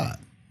Word of God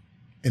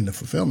in the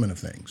fulfillment of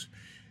things.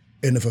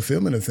 In the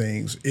fulfillment of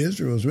things,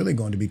 Israel is really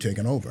going to be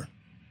taken over.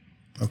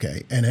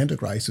 Okay, and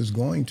Antichrist is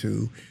going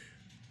to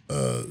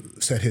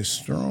set his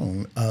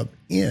throne up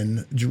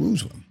in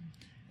Jerusalem.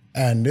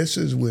 And this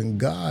is when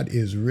God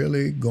is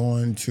really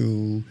going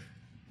to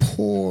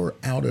pour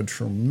out a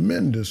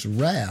tremendous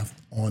wrath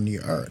on the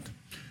earth.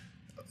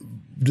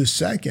 The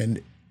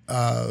second,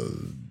 that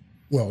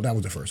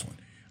was the first one.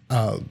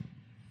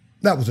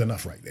 That was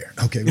enough right there.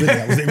 Okay, really,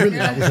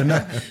 that was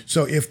enough.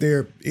 So if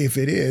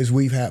it is,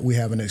 we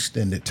have an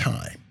extended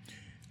time.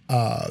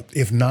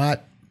 If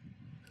not,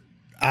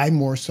 I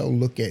more so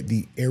look at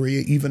the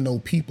area, even though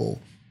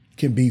people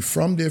can be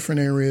from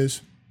different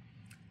areas,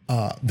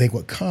 they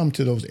would come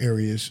to those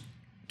areas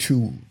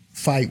to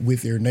fight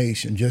with their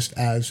nation, just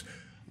as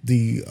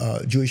the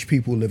Jewish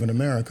people who live in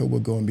America will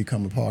go and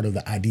become a part of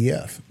the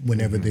IDF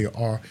whenever there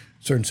are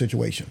certain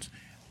situations.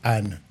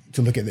 And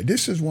to look at it.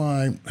 This is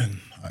why, and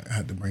I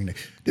had to bring that.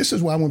 This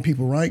is why when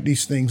people write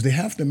these things, they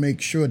have to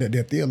make sure that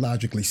they're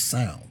theologically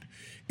sound.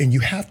 And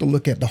you have to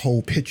look at the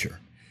whole picture.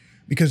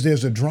 Because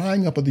there's a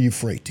drying up of the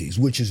Euphrates,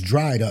 which is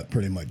dried up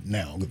pretty much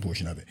now, a good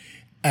portion of it.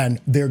 And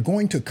they're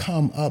going to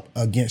come up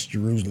against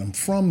Jerusalem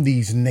from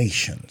these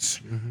nations.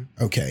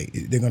 Okay,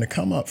 they're going to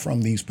come up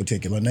from these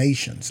particular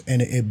nations.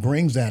 And it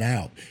brings that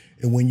out.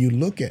 And when you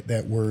look at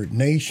that word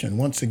nation,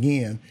 once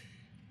again,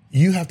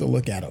 you have to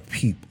look at a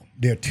people.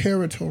 Their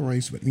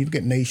territories, but when you look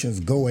at nations,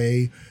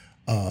 Goe,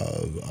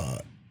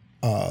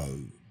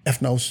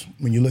 ethnos,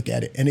 when you look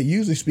at it, and it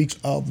usually speaks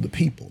of the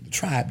people, the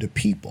tribe, the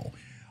people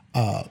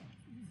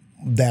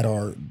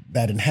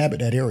that inhabit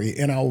that area.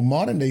 In our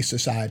modern day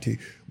society,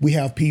 we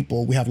have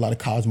a lot of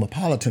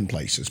cosmopolitan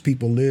places.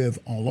 People live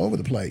all over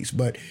the place.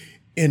 But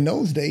in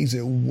those days,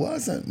 it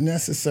wasn't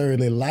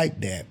necessarily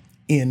like that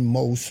in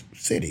most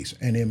cities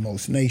and in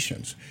most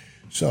nations.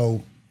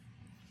 So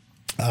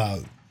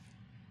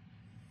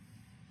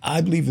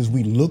I believe as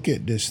we look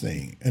at this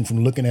thing and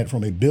from looking at it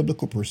from a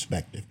biblical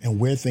perspective and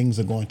where things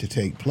are going to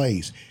take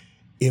place,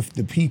 if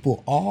the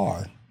people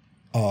are,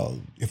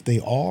 if they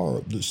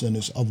are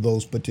descendants of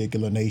those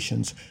particular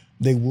nations,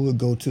 they would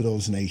go to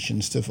those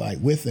nations to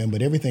fight with them.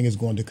 But everything is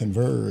going to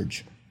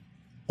converge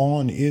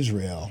on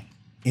Israel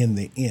in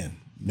the end.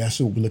 That's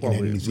what we're looking at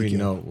in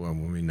Ezekiel.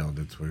 We know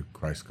that's where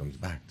Christ comes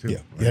back too. Yeah,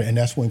 right? yeah, and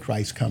that's when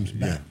Christ comes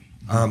back.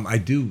 Yeah.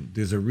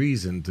 There's a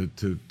reason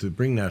to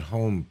bring that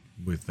home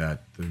with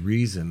that. The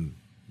reason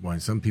why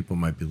some people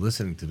might be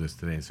listening to this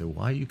today and say,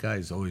 why are you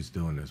guys always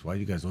doing this? Why are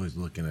you guys always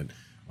looking at,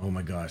 oh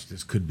my gosh,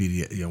 this could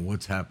be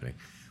what's happening?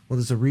 Well,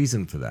 there's a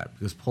reason for that,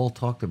 because Paul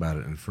talked about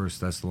it in 1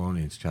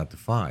 Thessalonians chapter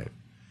 5.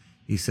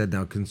 He said,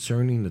 now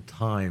concerning the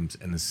times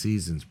and the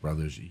seasons,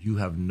 brothers, you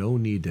have no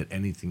need that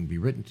anything be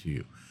written to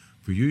you.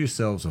 For you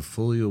yourselves are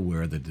fully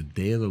aware that the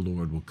day of the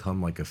Lord will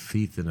come like a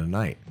thief in the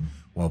night.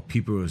 While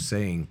people are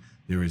saying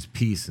there is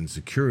peace and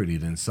security,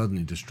 then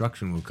suddenly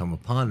destruction will come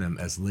upon them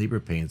as labor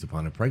pains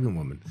upon a pregnant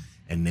woman,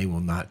 and they will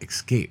not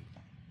escape.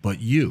 But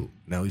you,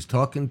 now he's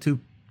talking to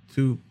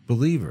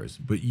believers,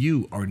 but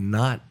you are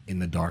not in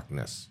the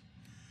darkness,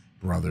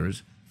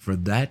 brothers, for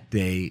that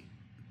day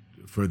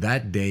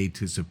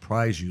to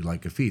surprise you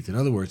like a thief. In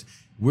other words,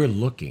 we're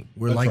looking.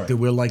 We're like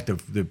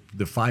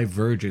the five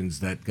virgins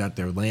that got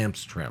their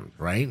lamps trimmed,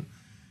 right?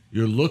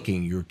 You're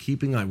looking, you're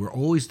keeping eye. We're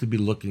always to be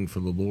looking for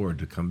the Lord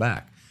to come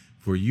back.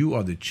 For you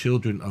are the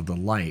children of the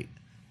light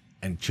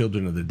and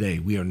children of the day.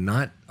 We are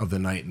not of the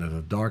night and of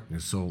the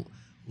darkness. So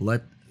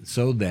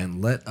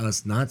then let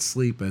us not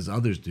sleep as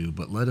others do,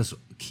 but let us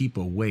keep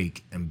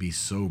awake and be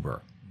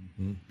sober.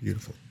 Mm-hmm.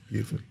 Beautiful.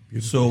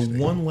 So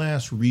one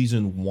last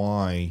reason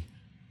why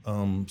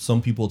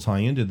some people tie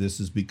into this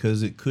is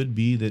because it could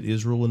be that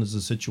Israel is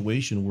a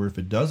situation where if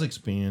it does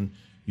expand,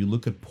 you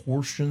look at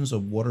portions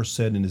of what are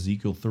said in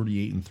Ezekiel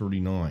 38 and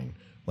 39,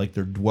 like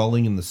they're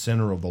dwelling in the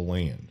center of the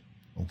land,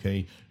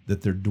 okay?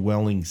 That they're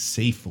dwelling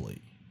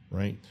safely,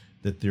 right?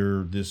 That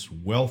they're this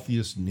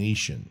wealthiest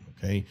nation,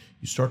 okay?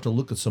 You start to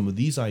look at some of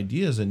these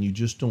ideas and you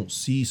just don't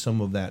see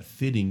some of that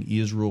fitting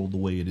Israel the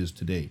way it is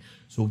today.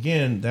 So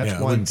again, that's why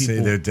I wouldn't people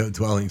say they're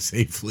dwelling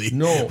safely.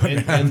 No,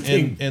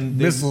 and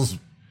missiles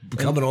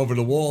coming over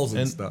the walls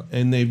and stuff.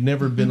 And they've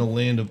never been a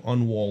land of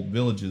unwalled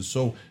villages.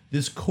 So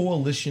this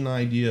coalition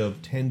idea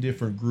of 10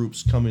 different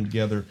groups coming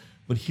together.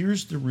 But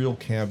here's the real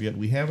caveat.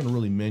 We haven't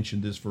really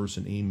mentioned this verse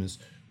in Amos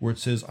where it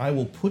says, I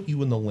will put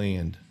you in the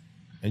land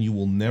and you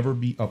will never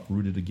be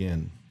uprooted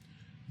again.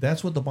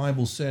 That's what the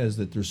Bible says,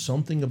 that there's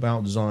something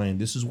about Zion.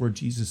 This is where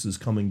Jesus is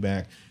coming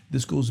back.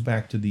 This goes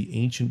back to the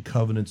ancient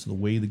covenants, the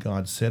way that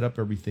God set up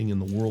everything in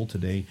the world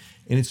today.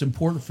 And it's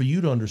important for you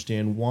to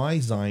understand why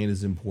Zion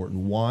is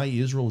important, why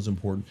Israel is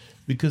important,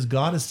 because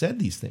God has said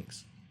these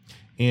things.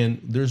 And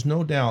there's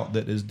no doubt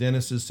that, as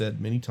Dennis has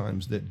said many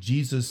times, that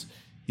Jesus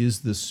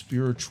is the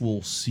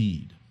spiritual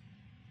seed.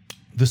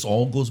 This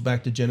all goes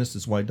back to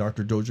Genesis, why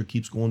Dr. Dozier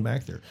keeps going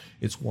back there.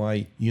 It's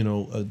why,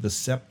 the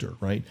scepter,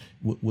 right,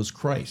 was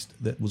Christ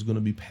that was going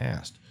to be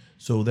passed.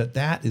 So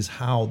that is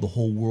how the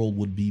whole world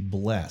would be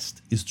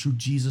blessed, is through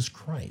Jesus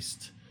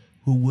Christ,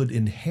 who would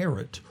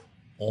inherit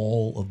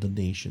all of the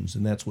nations.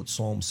 And that's what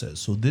Psalm says.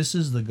 So this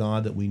is the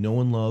God that we know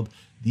and love.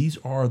 These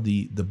are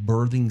the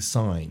birthing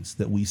signs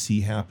that we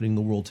see happening in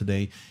the world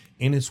today.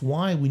 And it's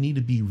why we need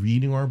to be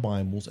reading our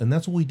Bibles. And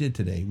that's what we did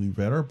today. We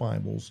read our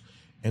Bibles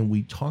and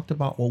we talked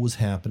about what was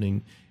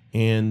happening.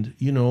 And,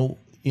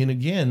 and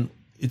again,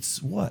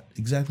 it's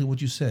exactly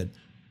what you said.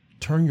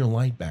 Turn your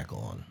light back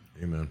on.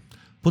 Amen.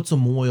 Put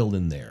some oil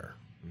in there.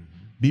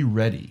 Mm-hmm. Be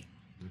ready.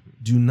 Mm-hmm.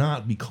 Do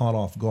not be caught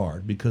off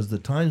guard, because the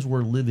times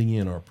we're living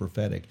in are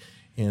prophetic,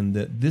 and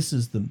that this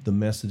is the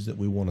message that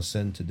we want to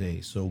send today.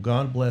 So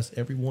God bless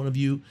every one of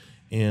you.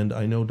 And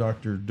I know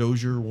Dr.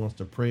 Dozier wants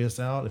to pray us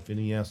out if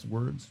any last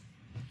words.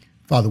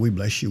 Father, we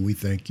bless you. We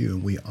thank you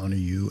and we honor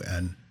you.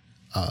 And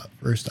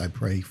first I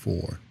pray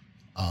for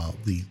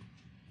the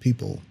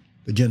people,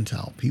 the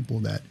Gentile people,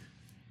 that,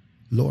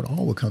 Lord,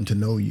 all will come to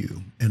know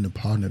you and the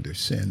pardon of their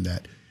sin,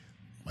 that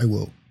I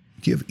will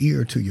give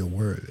ear to your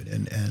word.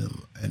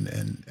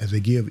 And as they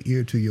give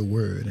ear to your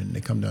word and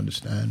they come to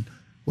understand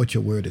what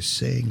your word is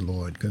saying,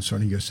 Lord,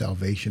 concerning your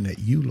salvation, that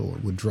you,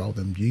 Lord, would draw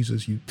them.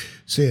 Jesus, you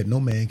said no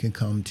man can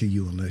come to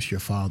you unless your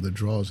Father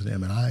draws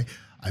them. And I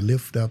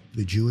lift up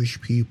the Jewish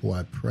people.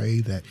 I pray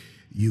that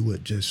you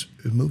would just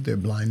remove their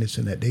blindness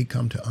and that they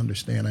come to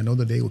understand. I know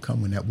the day will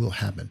come when that will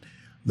happen,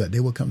 that they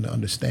will come to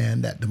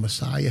understand that the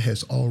Messiah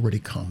has already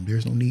come.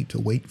 There's no need to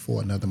wait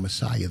for another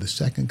Messiah. The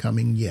second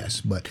coming,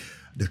 yes, but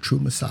the true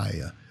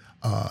Messiah,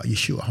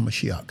 Yeshua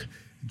HaMashiach,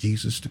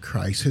 Jesus the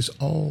Christ, has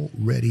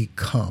already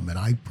come. And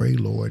I pray,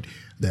 Lord,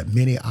 that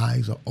many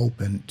eyes are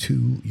open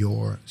to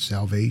your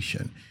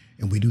salvation.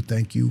 And we do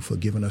thank you for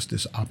giving us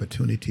this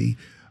opportunity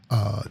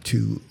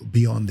to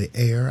be on the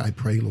air. I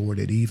pray, Lord,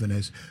 that even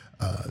as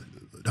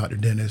Dr.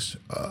 Dennis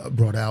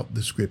brought out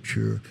the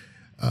scripture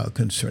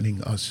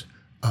concerning us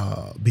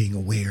being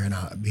aware and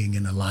being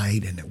in the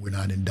light and that we're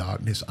not in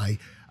darkness, I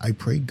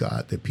pray,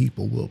 God, that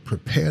people will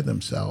prepare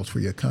themselves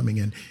for your coming.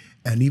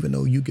 And even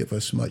though you give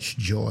us much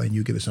joy and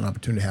you give us an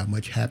opportunity to have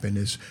much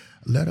happiness,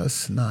 let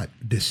us not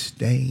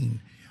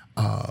disdain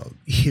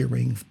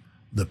hearing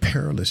the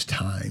perilous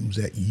times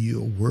that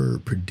your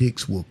word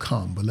predicts will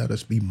come. But let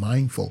us be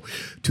mindful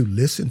to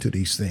listen to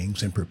these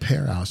things and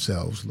prepare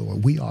ourselves,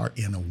 Lord. We are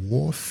in a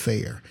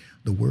warfare.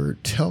 The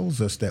word tells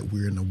us that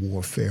we're in a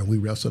warfare. We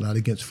wrestle not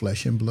against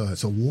flesh and blood.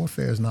 So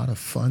warfare is not a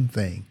fun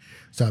thing.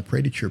 So I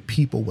pray that your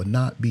people will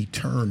not be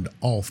turned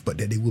off, but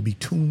that they will be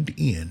tuned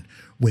in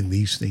when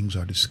these things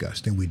are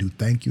discussed. And we do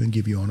thank you and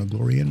give you honor,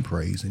 glory, and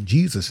praise. In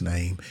Jesus'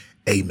 name,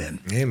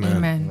 amen. Amen.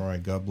 Amen. All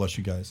right. God bless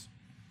you guys.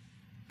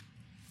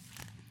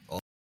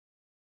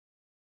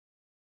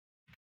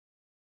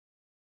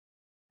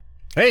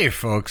 Hey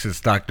folks, it's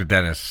Dr.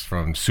 Dennis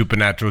from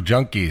Supernatural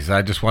Junkies.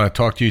 I just want to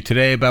talk to you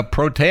today about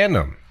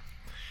Protandim.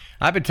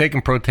 I've been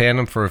taking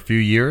Protandim for a few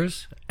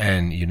years,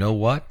 and you know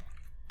what?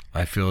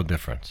 I feel a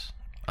difference.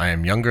 I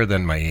am younger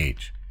than my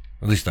age.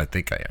 At least I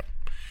think I am.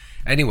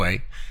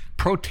 Anyway,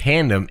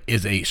 Protandim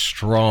is a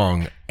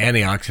strong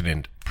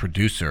antioxidant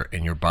producer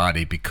in your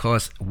body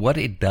because what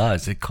it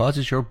does, it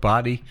causes your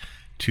body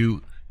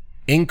to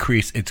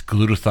increase its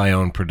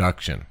glutathione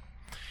production.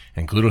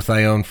 And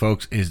glutathione,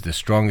 folks, is the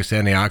strongest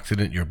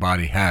antioxidant your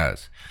body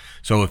has.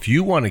 So if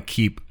you want to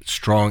keep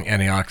strong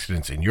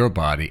antioxidants in your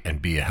body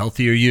and be a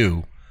healthier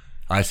you,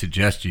 I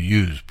suggest you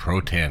use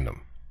Protandim.